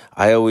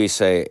 I always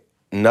say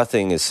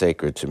nothing is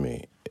sacred to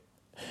me.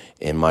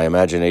 In my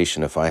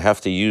imagination, if I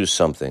have to use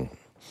something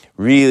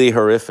really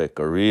horrific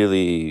or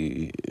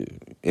really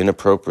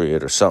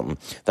inappropriate or something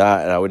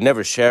that I would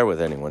never share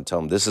with anyone, tell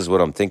them this is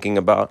what I'm thinking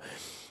about,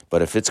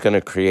 but if it's going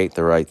to create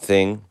the right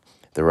thing,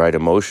 the right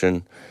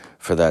emotion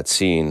for that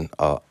scene,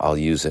 I'll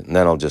use it, and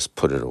then I'll just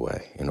put it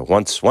away.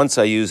 Once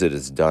I use it,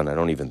 it's done. I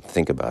don't even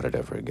think about it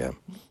ever again.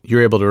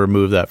 You're able to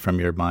remove that from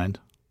your mind?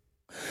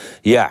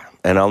 Yeah,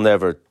 and I'll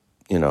never,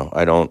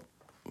 I don't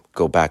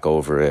go back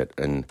over it,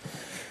 and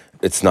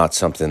it's not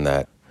something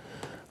that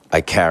I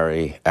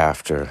carry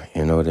after,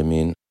 you know what I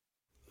mean?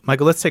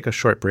 Michael, let's take a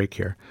short break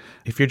here.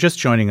 If you're just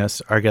joining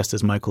us, our guest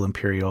is Michael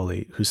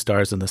Imperioli, who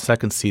stars in the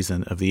second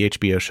season of the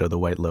HBO show The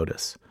White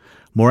Lotus.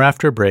 More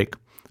after a break.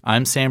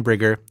 I'm Sam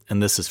Brigger,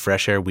 and this is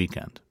Fresh Air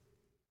Weekend.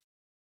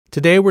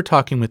 Today we're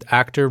talking with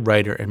actor,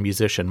 writer, and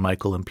musician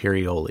Michael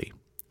Imperioli.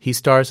 He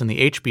stars in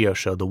the HBO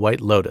show The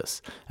White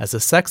Lotus as a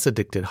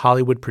sex-addicted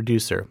Hollywood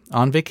producer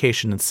on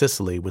vacation in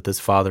Sicily with his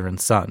father and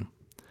son.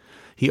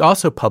 He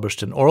also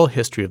published an oral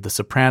history of The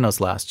Sopranos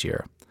last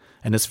year,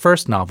 and his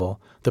first novel,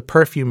 The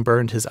Perfume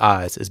Burned His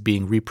Eyes, is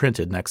being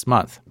reprinted next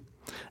month.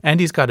 And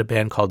he's got a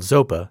band called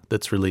Zopa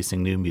that's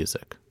releasing new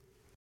music.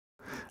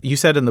 You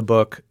said in the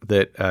book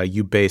that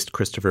you based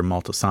Christopher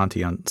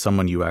Moltisanti on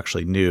someone you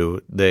actually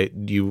knew, that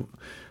you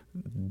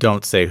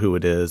don't say who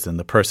it is and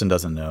the person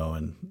doesn't know,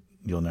 and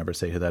you'll never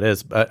say who that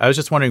is. But I was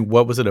just wondering,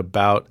 what was it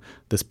about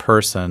this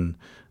person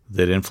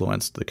that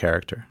influenced the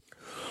character?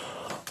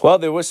 Well,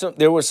 there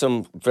were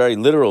some very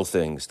literal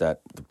things,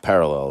 that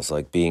parallels,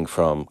 like being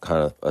from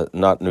kind of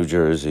not New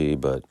Jersey,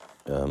 but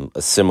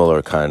a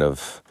similar kind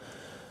of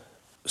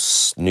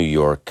New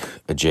York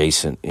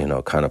adjacent,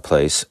 kind of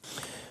place.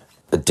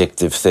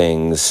 Addictive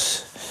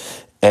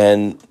things,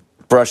 and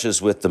brushes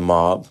with the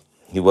mob.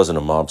 He wasn't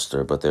a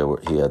mobster, but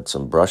he had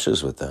some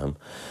brushes with them.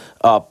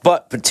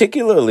 But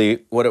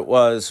particularly what it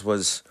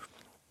was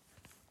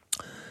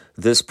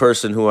this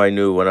person who I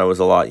knew when I was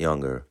a lot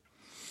younger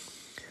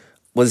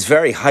was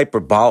very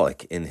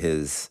hyperbolic in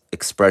his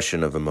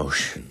expression of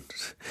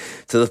emotions,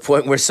 to the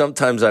point where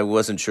sometimes I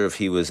wasn't sure if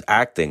he was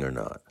acting or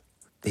not.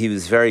 He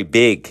was very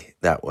big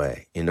that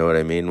way, you know what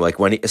I mean? Like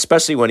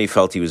especially when he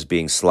felt he was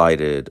being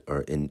slighted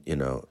or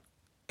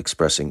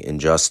expressing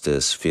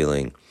injustice,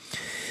 feeling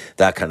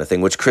that kind of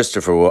thing, which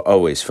Christopher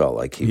always felt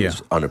like he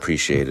was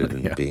unappreciated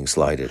and being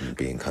slighted and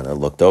being kind of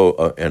looked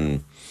over.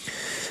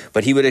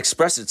 But he would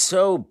express it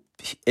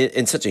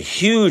in such a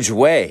huge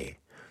way,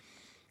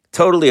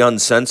 totally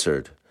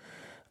uncensored,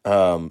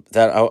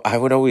 that I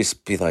would always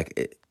be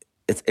like,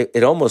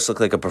 it almost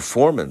looked like a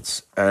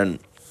performance, and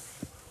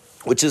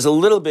which is a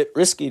little bit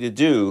risky to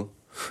do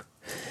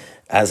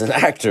as an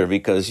actor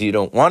because you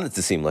don't want it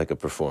to seem like a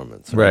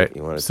performance. Right.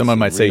 You want it Someone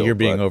might say real, you're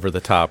being over the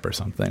top or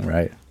something,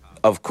 right?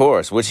 Of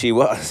course, which he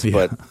was,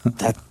 but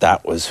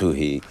that was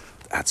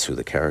that's who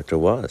the character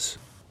was.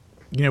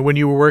 When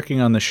you were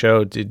working on the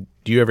show, do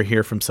you ever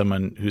hear from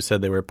someone who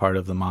said they were part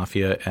of the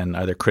mafia and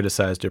either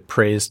criticized or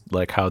praised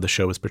like how the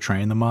show was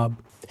portraying the mob?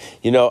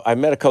 I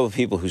met a couple of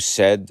people who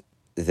said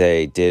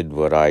they did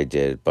what I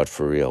did, but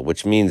for real,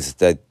 which means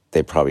that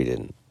they probably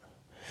didn't.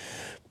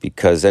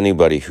 Because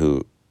anybody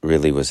who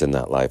really was in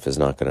that life is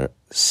not going to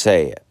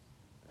say it.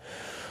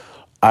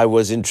 I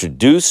was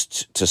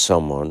introduced to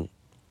someone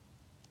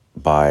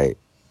by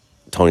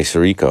Tony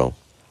Sirico,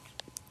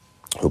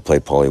 who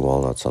played Paulie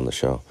Walnuts on the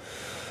show,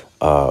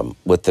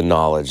 with the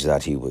knowledge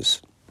that he was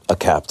a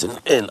captain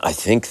in, I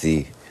think,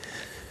 the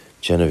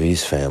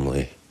Genovese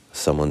family,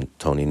 someone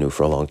Tony knew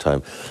for a long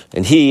time.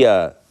 And he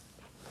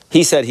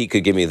said he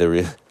could give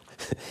me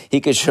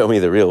he could show me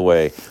the real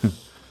way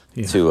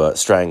to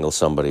strangle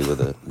somebody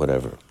with a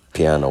whatever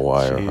piano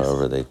wire, or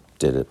however they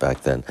did it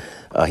back then.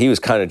 He was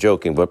kind of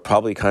joking, but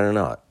probably kind of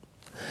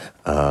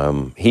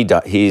not.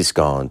 He's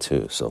gone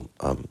too. So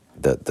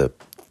the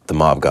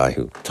mob guy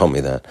who told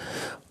me that,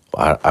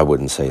 I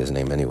wouldn't say his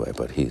name anyway,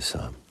 but he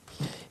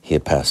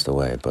had passed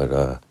away.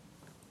 But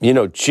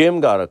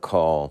Jim got a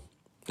call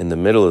in the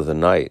middle of the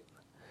night,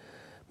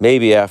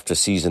 maybe after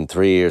season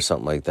 3 or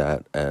something like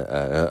that,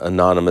 an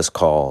anonymous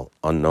call,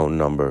 unknown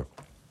number.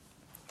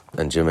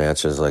 And Jim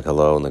answers like,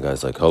 hello, and the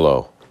guy's like,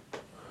 hello.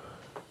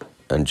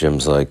 And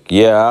Jim's like,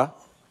 yeah.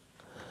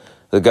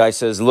 The guy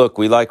says, look,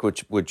 we like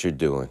what you're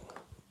doing.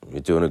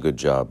 You're doing a good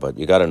job, but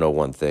you got to know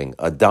one thing.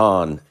 A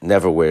Don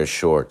never wears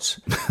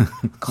shorts.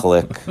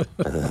 Click.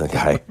 And then the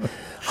guy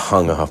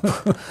hung up.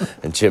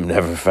 And Jim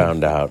never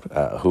found out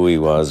who he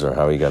was or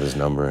how he got his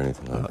number or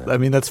anything like that. I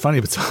mean, that's funny,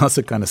 but it's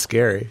also kind of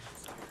scary.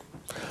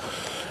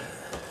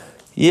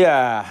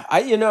 Yeah.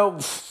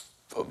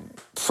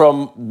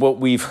 From what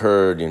we've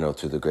heard,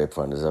 through the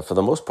grapevine, is that for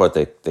the most part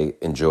they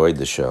enjoyed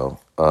the show.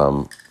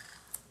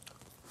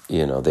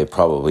 They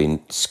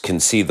probably can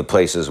see the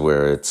places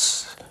where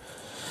it's,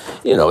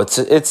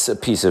 it's a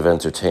piece of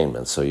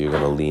entertainment. So you're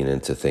going to lean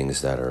into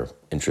things that are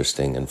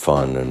interesting and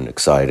fun and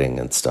exciting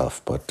and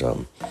stuff. But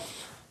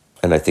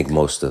and I think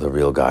most of the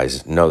real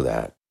guys know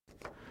that.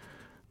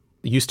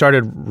 You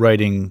started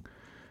writing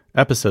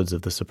episodes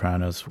of The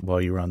Sopranos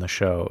while you were on the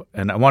show.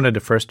 And I wanted to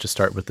first just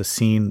start with the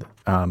scene.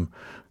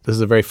 This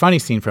is a very funny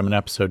scene from an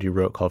episode you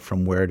wrote called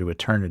From Where to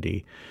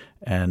Eternity.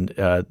 And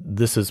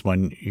this is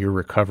when you're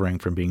recovering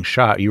from being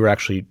shot. You were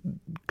actually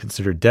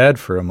considered dead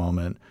for a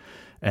moment,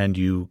 and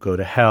you go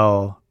to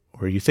hell,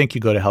 or you think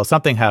you go to hell.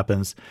 Something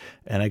happens,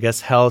 and I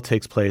guess hell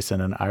takes place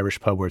in an Irish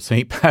pub where it's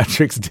St.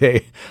 Patrick's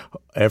Day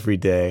every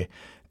day.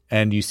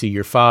 And you see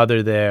your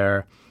father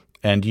there,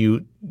 and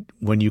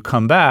when you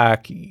come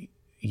back,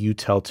 you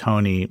tell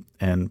Tony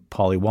and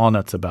Paulie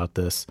Walnuts about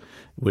this,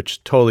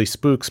 which totally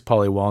spooks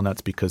Paulie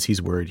Walnuts because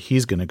he's worried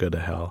he's going to go to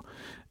hell.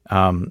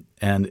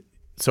 And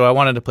so I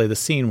wanted to play the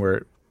scene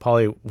where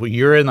Paulie,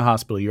 you're in the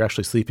hospital, you're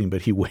actually sleeping,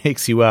 but he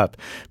wakes you up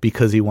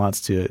because he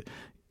wants to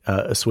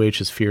assuage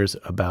his fears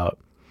about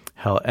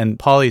hell. And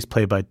Paulie's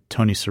played by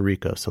Tony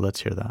Sirico, so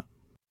let's hear that.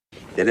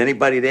 Did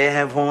anybody there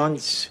have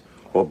horns?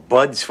 Or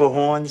buds for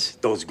horns?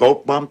 Those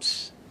goat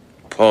bumps?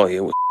 Paulie,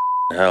 it was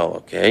hell,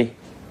 okay?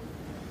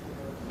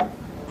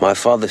 My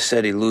father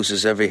said he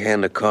loses every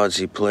hand of cards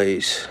he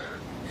plays.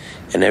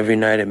 And every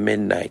night at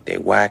midnight, they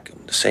whack him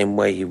the same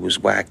way he was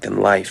whacked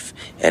in life.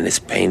 And it's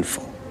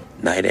painful,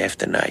 night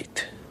after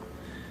night.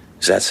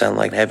 Does that sound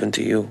like heaven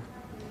to you?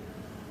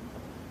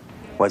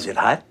 Was it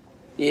hot?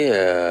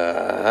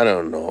 Yeah, I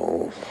don't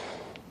know.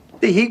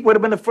 The heat would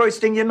have been the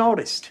first thing you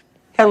noticed.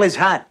 Hell is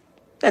hot.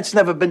 That's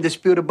never been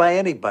disputed by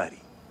anybody.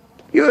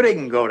 You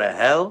didn't go to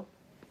hell.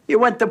 You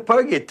went to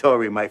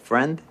purgatory, my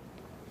friend.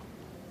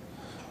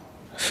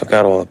 I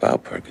forgot all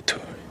about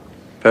purgatory.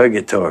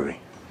 Purgatory.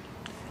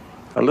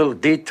 A little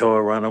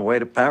detour on our way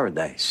to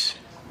paradise.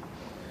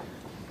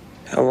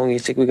 How long do you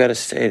think we gotta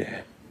stay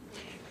there?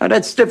 Now,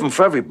 that's different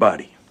for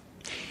everybody.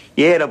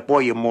 You add up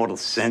all your mortal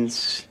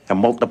sins and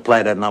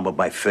multiply that number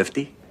by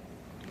 50.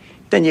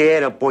 Then you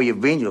add up all your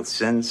venial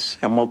sins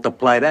and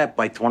multiply that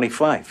by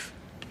 25.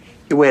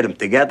 You add them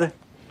together,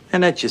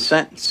 and that's your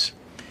sentence.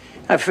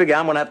 I figure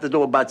I'm going to have to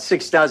do about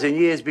 6,000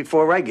 years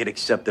before I get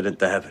accepted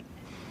into heaven.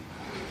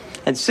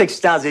 And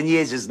 6,000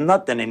 years is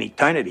nothing in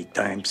eternity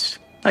times.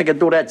 I can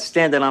do that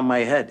standing on my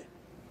head.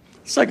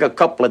 It's like a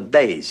couple of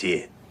days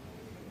here.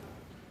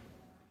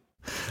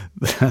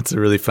 That's a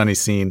really funny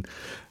scene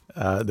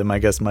that my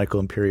guest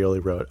Michael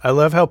Imperioli wrote. I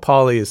love how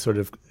Paulie is sort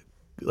of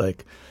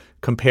like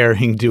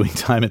comparing doing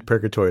time in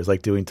purgatory is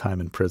like doing time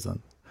in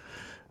prison.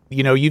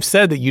 You know, you've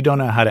said that you don't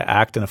know how to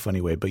act in a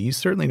funny way, but you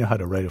certainly know how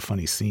to write a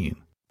funny scene.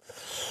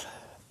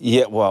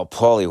 Yeah, well,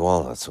 Paulie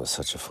Walnuts was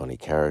such a funny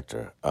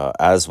character,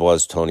 as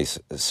was Tony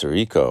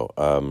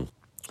Sirico.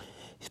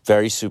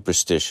 Very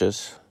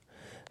superstitious,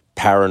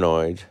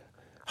 paranoid,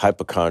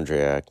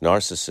 hypochondriac,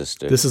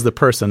 narcissistic. This is the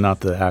person,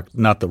 not the act,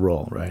 not the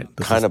role, right?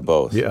 Kind of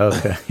both. Yeah,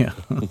 okay, yeah.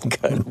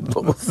 Kind of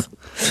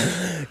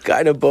both.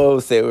 Kind of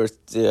both.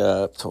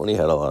 Tony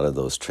had a lot of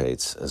those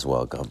traits as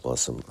well. God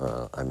bless him.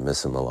 I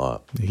miss him a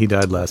lot. He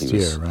died last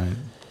year, right?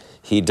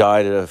 He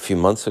died a few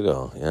months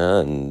ago,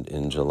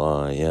 in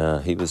July.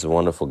 Yeah, he was a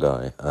wonderful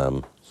guy.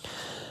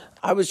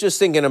 I was just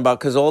thinking about,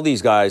 because all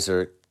these guys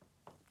are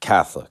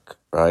Catholic,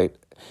 right?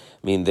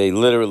 I mean, they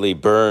literally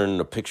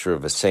burn a picture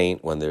of a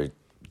saint when they're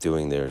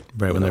doing their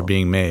when they're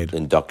being made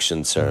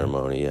induction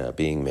ceremony,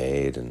 being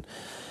made, and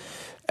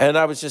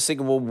I was just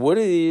thinking, well, what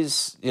are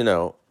these?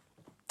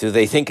 Do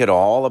they think at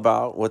all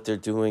about what they're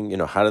doing?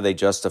 How do they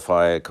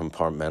justify it,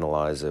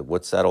 compartmentalize it?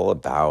 What's that all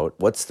about?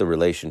 What's the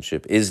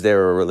relationship? Is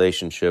there a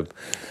relationship?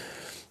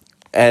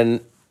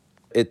 And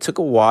it took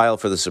a while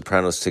for The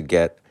Sopranos to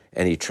get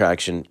any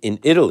traction in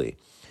Italy.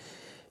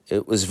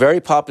 It was very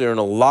popular in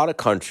a lot of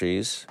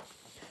countries,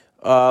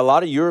 a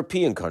lot of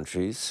European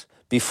countries,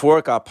 before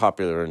it got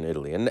popular in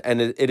Italy.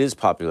 And it is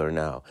popular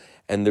now.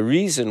 And the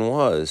reason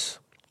was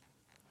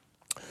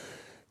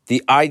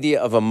the idea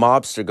of a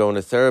mobster going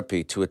to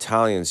therapy to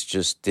Italians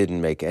just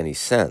didn't make any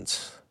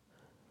sense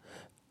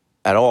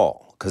at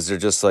all. Because they're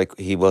just like,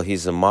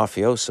 he's a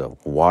mafioso.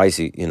 Why is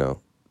he,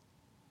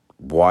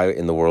 why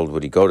in the world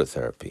would he go to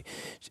therapy?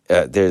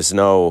 It's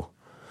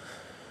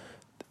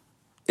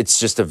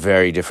just a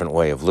very different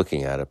way of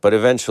looking at it. But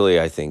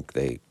eventually I think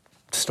they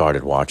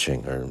started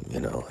watching,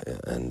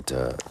 and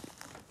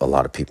a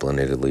lot of people in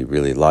Italy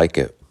really like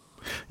it.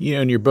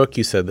 In your book,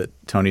 you said that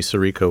Tony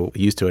Sirico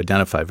used to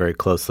identify very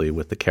closely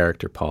with the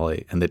character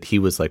Paulie, and that he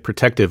was like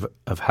protective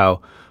of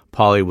how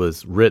Paulie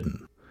was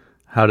written.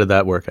 How did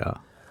that work out?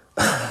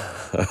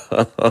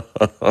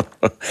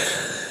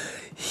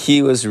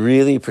 He was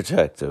really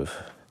protective.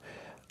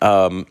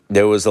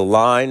 There was a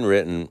line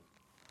written.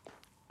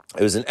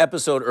 It was an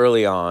episode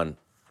early on.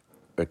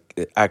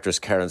 Actress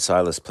Karen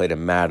Silas played a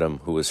madam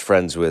who was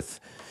friends with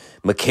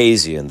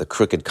Makazian, the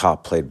crooked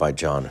cop played by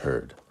John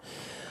Hurd.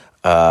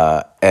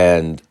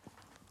 And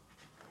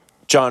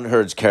John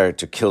Hurd's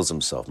character kills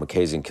himself.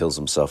 Makazian kills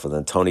himself, and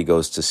then Tony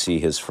goes to see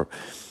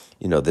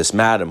this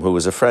madam who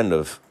was a friend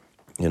of,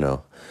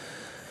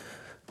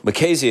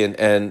 Makazian,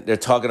 and they're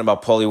talking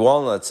about Paulie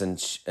Walnuts, and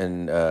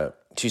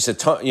she said,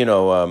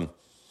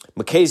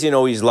 Makazian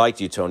always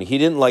liked you, Tony. He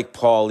didn't like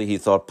Paulie. He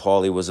thought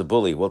Paulie was a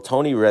bully. Well,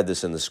 Tony read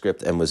this in the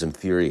script and was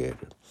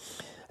infuriated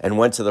and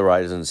went to the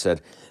writers and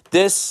said,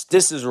 this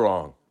is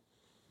wrong.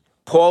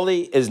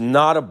 Paulie is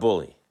not a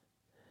bully.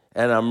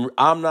 And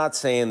I'm not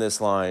saying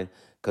this line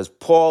because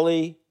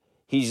Paulie,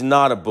 he's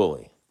not a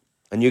bully.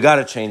 And you got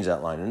to change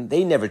that line. And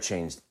they never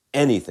changed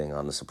anything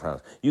on The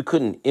Sopranos. You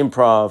couldn't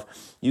improv.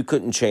 You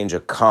couldn't change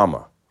a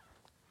comma.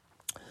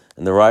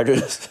 And the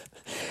writers,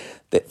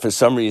 for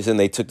some reason,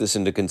 they took this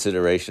into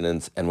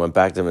consideration and went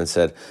back to him and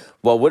said,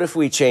 well, what if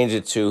we change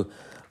it to,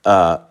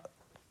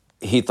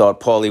 he thought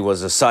Paulie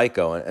was a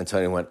psycho, and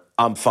Tony went,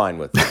 I'm fine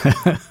with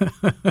that.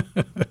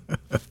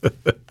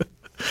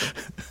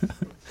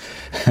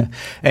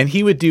 And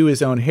he would do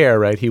his own hair,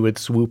 right? He would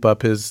swoop up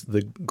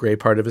the gray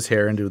part of his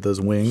hair and do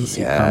those wings.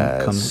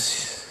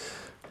 Yes.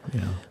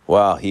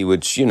 Well, he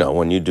would,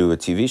 when you do a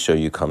TV show,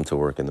 you come to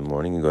work in the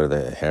morning, you go to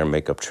the hair and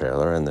makeup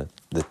trailer, and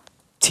the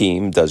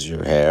team does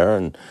your hair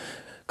and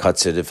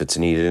cuts it if it's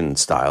needed and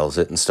styles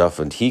it and stuff.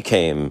 And he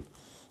came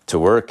to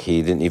work,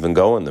 he didn't even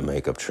go in the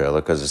makeup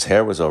trailer because his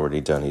hair was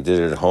already done. He did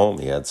it at home.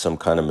 He had some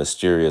kind of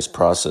mysterious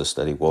process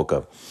that he woke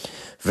up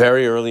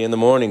very early in the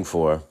morning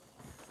for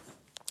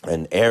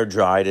and air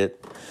dried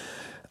it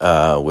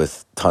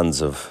with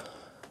tons of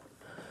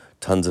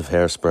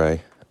hairspray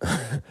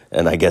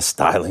and I guess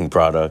styling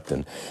product,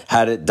 and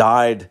had it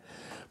dyed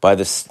by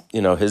this,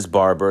 his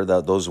barber.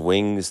 Those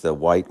wings, the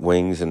white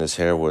wings in his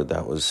hair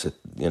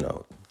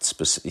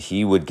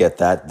he would get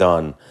that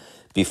done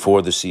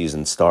before the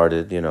season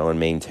started, and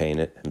maintain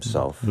it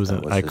himself. It was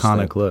an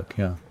iconic look,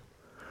 yeah.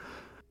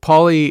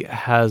 Paulie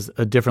has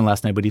a different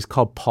last name, but he's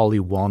called Paulie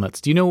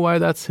Walnuts. Do you know why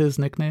that's his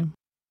nickname?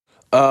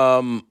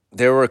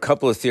 There were a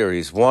couple of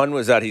theories. One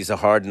was that he's a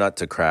hard nut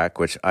to crack,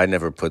 which I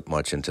never put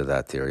much into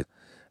that theory.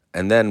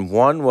 And then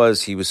one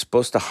was he was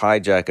supposed to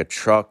hijack a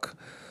truck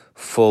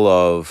full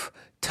of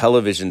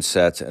television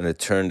sets, and it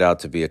turned out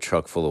to be a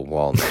truck full of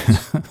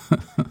walnuts,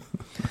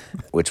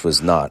 which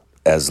was not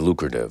as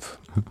lucrative,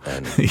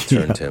 and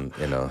turned him,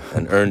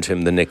 and earned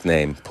him the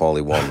nickname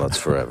Paulie Walnuts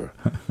forever.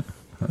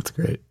 That's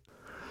great.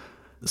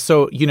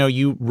 So,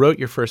 you wrote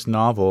your first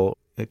novel.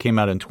 It came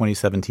out in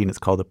 2017. It's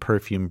called The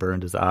Perfume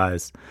Burned His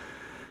Eyes.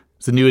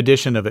 It's a new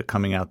edition of it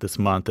coming out this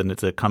month, and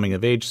it's a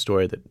coming-of-age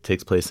story that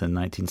takes place in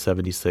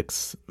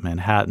 1976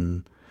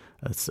 Manhattan.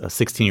 It's a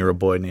 16-year-old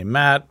boy named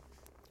Matt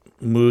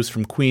moves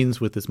from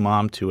Queens with his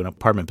mom to an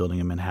apartment building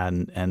in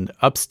Manhattan, and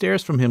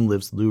upstairs from him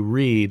lives Lou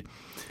Reed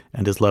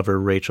and his lover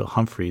Rachel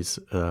Humphreys,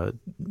 a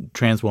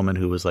trans woman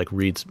who was like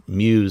Reed's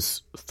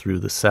muse through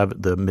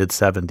the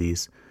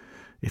mid-'70s.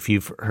 If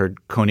you've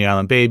heard Coney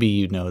Island Baby,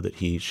 you know that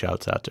he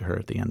shouts out to her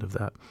at the end of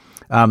that.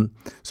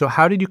 So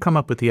how did you come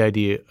up with the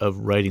idea of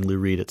writing Lou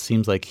Reed? It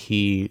seems like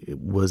he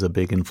was a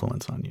big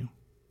influence on you.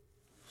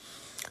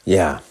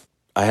 Yeah.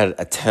 I had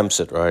attempts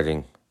at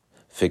writing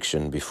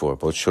fiction before,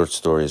 both short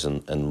stories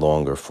and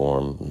longer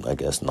form, I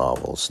guess,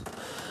 novels,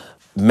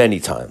 many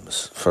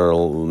times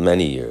for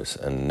many years,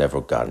 and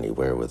never got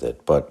anywhere with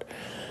it. But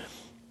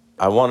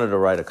I wanted to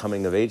write a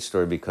coming-of-age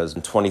story because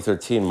in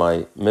 2013,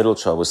 my middle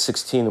child was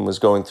 16 and was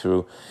going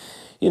through,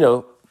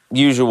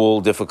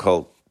 usual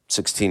difficult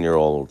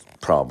 16-year-old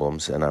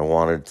problems, and I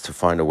wanted to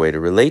find a way to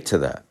relate to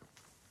that.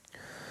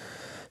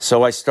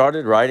 So I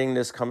started writing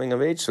this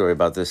coming-of-age story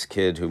about this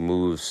kid who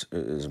moves,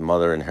 his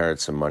mother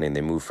inherits some money, and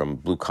they move from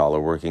blue-collar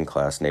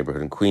working-class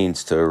neighborhood in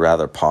Queens to a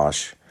rather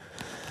posh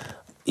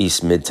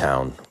East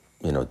Midtown,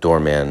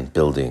 doorman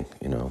building,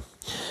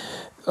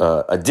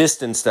 a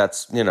distance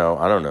that's,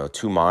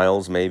 2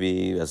 miles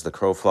maybe as the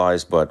crow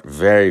flies, but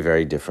very,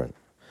 very different.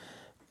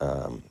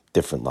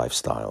 Different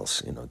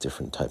lifestyles,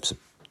 different types of,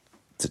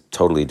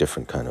 totally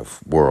different kind of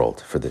world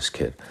for this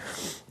kid.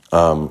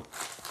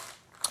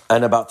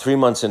 And about 3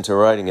 months into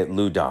writing it,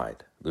 Lou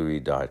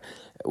Reed died,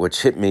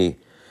 which hit me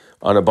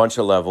on a bunch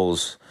of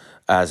levels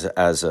as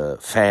a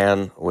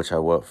fan, which I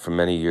was for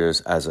many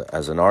years, as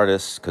an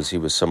artist, because he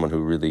was someone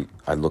who really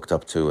I looked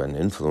up to and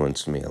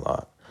influenced me a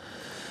lot.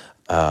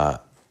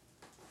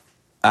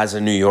 As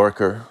a New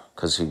Yorker,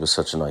 because he was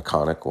such an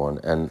iconic one,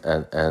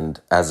 and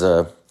as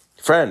a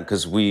friend,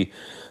 because we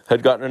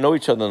had gotten to know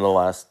each other in the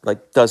last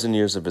dozen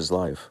years of his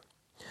life.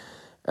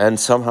 And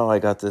somehow I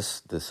got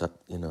this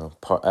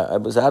part. I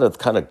was out of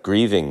kind of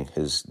grieving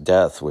his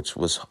death, which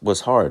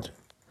was hard,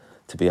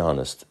 to be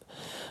honest.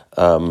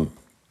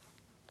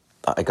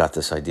 I got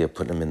this idea of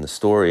putting him in the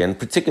story, and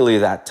particularly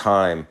that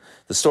time,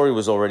 the story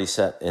was already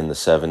set in the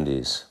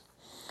 70s,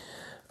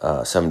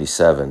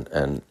 77,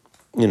 and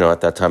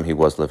at that time he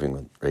was living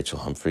with Rachel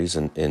Humphreys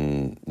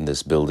in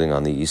this building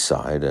on the East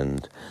Side,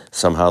 and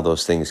somehow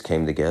those things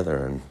came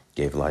together and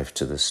gave life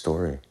to this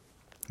story.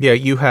 Yeah,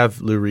 you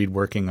have Lou Reed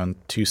working on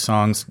 2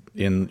 songs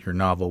in your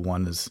novel.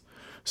 One is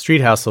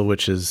Street Hustle,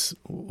 which is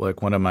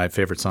like one of my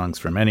favorite songs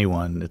from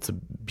anyone. It's a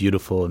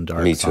beautiful and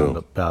dark song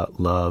about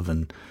love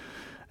and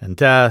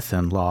death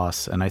and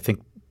loss. And I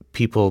think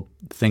people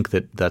think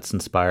that that's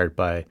inspired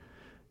by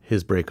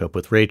his breakup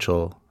with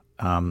Rachel.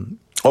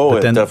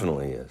 It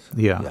definitely is.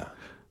 Yeah.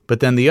 But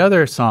then the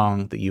other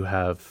song that you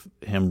have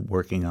him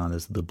working on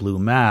is The Blue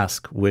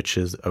Mask, which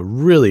is a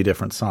really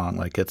different song.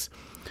 Like it's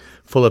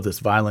full of this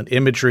violent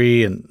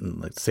imagery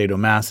and like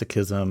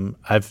sadomasochism.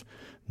 I've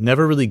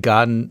never really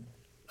gotten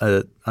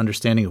an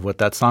understanding of what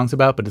that song's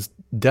about, but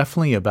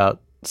definitely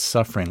about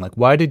suffering. Like,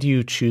 why did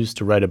you choose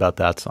to write about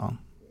that song?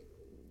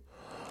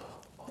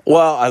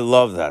 Well, I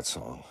love that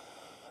song.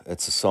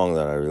 It's a song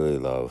that I really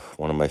love.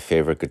 One of my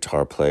favorite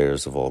guitar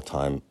players of all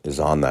time is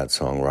on that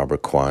song,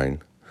 Robert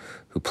Quine,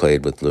 who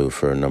played with Lou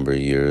for a number of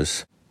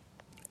years.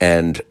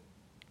 And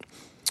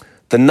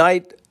the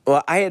night,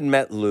 well, I had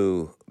met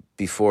Lou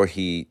before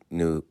he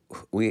knew,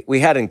 we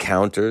had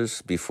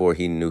encounters before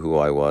he knew who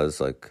I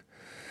was,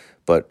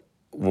 but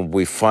when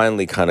we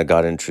finally kind of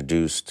got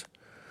introduced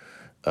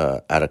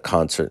at a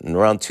concert in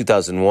around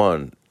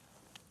 2001,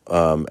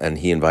 and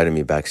he invited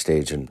me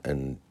backstage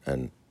and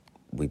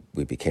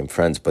we became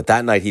friends. But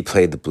that night he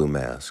played the Blue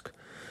Mask,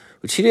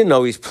 which he didn't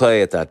always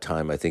play at that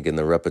time, I think, in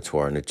the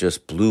repertoire, and it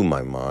just blew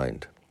my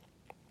mind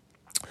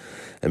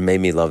and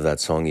made me love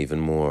that song even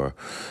more.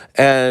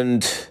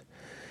 And,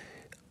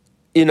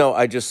 you know,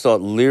 I just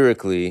thought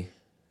lyrically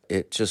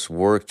it just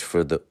worked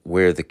for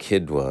where the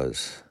kid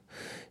was,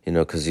 you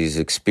know, because he's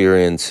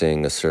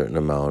experiencing a certain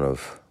amount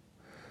of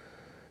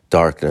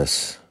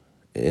darkness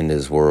in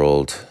his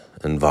world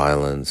and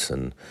violence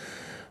and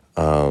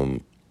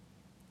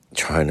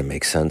trying to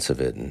make sense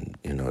of it and,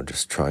 you know,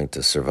 just trying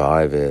to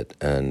survive it.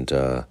 And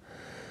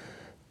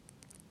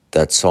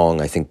that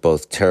song, I think,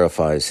 both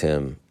terrifies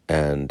him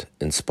and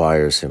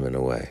inspires him in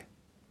a way.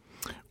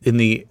 In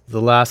the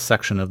last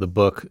section of the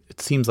book,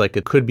 it seems like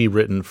it could be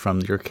written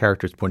from your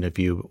character's point of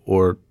view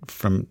or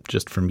from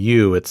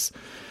you. It's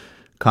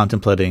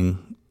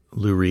contemplating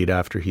Lou Reed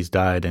after he's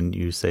died, and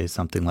you say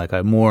something like,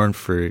 I mourn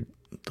for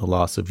the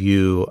loss of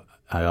you.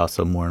 I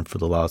also mourn for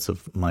the loss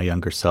of my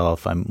younger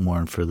self. I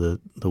mourn for the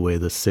way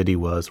the city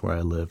was where I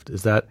lived.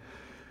 Is that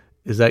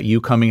you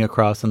coming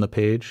across on the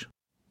page?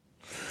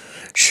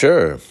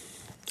 Sure,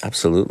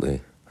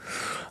 absolutely.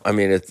 I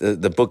mean,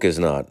 the book is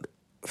not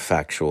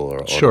factual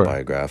or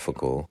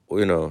autobiographical. Sure.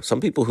 You know,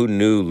 some people who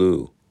knew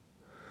Lou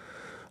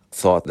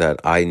thought that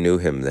I knew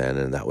him then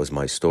and that was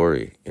my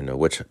story, you know,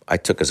 which I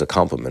took as a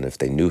compliment if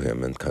they knew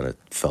him and kind of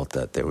felt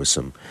that there was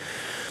some,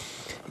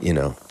 you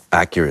know,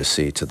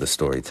 accuracy to the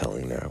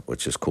storytelling there,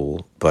 which is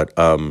cool. But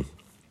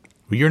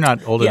you're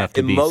not old enough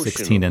to be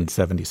 16 in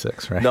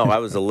 76, right? No, I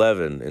was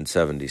 11 in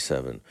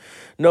 77.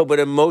 No, but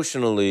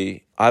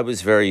emotionally, I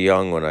was very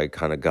young when I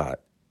kind of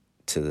got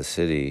to the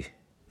city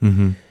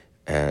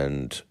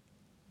and,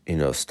 you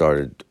know,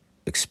 started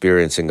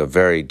experiencing a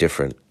very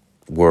different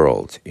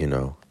world, you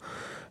know.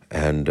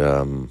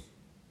 And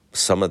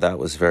some of that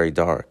was very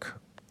dark,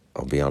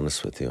 I'll be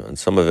honest with you. And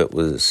some of it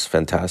was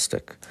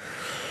fantastic.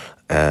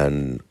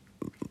 And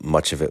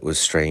much of it was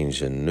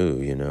strange and new,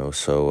 you know.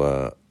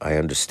 So I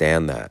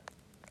understand that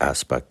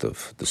aspect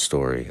of the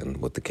story and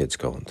what the kid's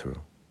going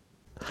through.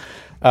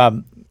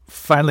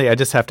 Finally, I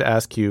just have to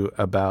ask you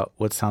about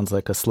what sounds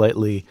like a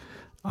slightly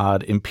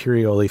odd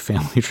Imperioli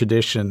family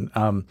tradition.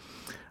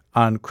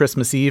 On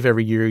Christmas Eve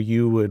every year,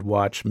 you would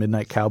watch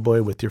Midnight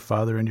Cowboy with your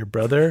father and your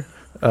brother.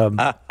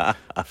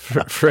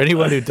 For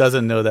anyone who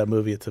doesn't know that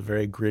movie, it's a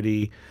very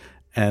gritty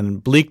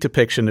and bleak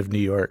depiction of New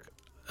York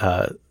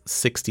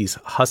 60s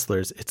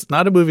hustlers. It's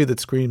not a movie that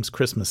screams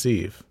Christmas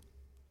Eve.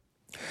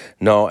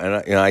 No,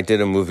 and I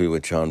did a movie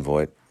with Jon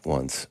Voight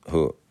once,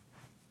 who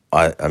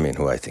I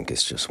think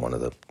is just one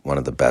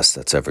of the best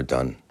that's ever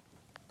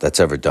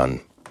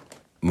done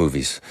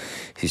movies.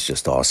 He's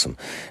just awesome.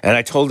 And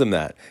I told him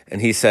that,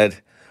 and he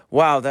said,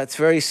 "Wow, that's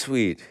very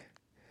sweet.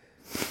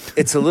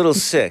 It's a little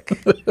sick,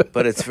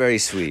 but it's very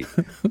sweet."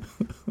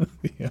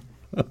 Yeah.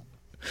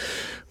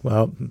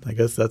 Well, I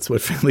guess that's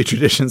what family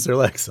traditions are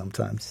like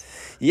sometimes.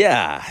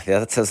 Yeah,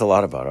 that says a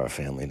lot about our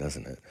family,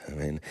 doesn't it? I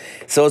mean,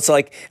 so it's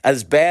like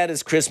as bad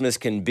as Christmas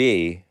can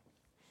be,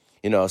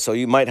 you know, so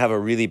you might have a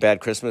really bad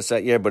Christmas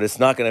that year, but it's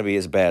not going to be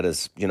as bad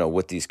as, you know,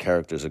 what these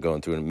characters are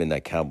going through in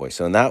Midnight Cowboy.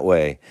 So in that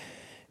way,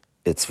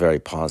 it's very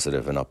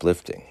positive and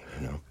uplifting,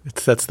 you know. It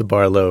sets the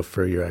bar low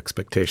for your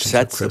expectations of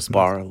Christmas. Sets the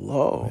bar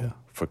low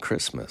for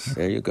Christmas.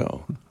 There you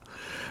go.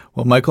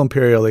 Well, Michael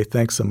Imperioli,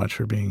 thanks so much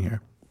for being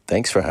here.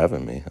 Thanks for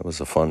having me. It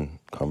was a fun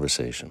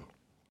conversation.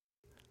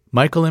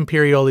 Michael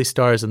Imperioli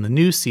stars in the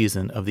new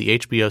season of the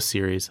HBO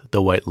series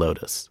The White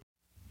Lotus.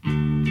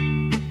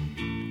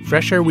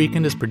 Fresh Air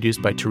Weekend is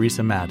produced by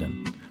Teresa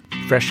Madden.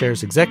 Fresh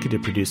Air's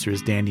executive producer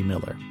is Danny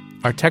Miller.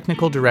 Our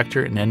technical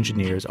director and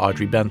engineer is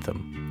Audrey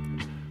Bentham.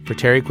 For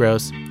Terry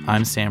Gross,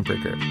 I'm Sam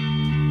Brigger.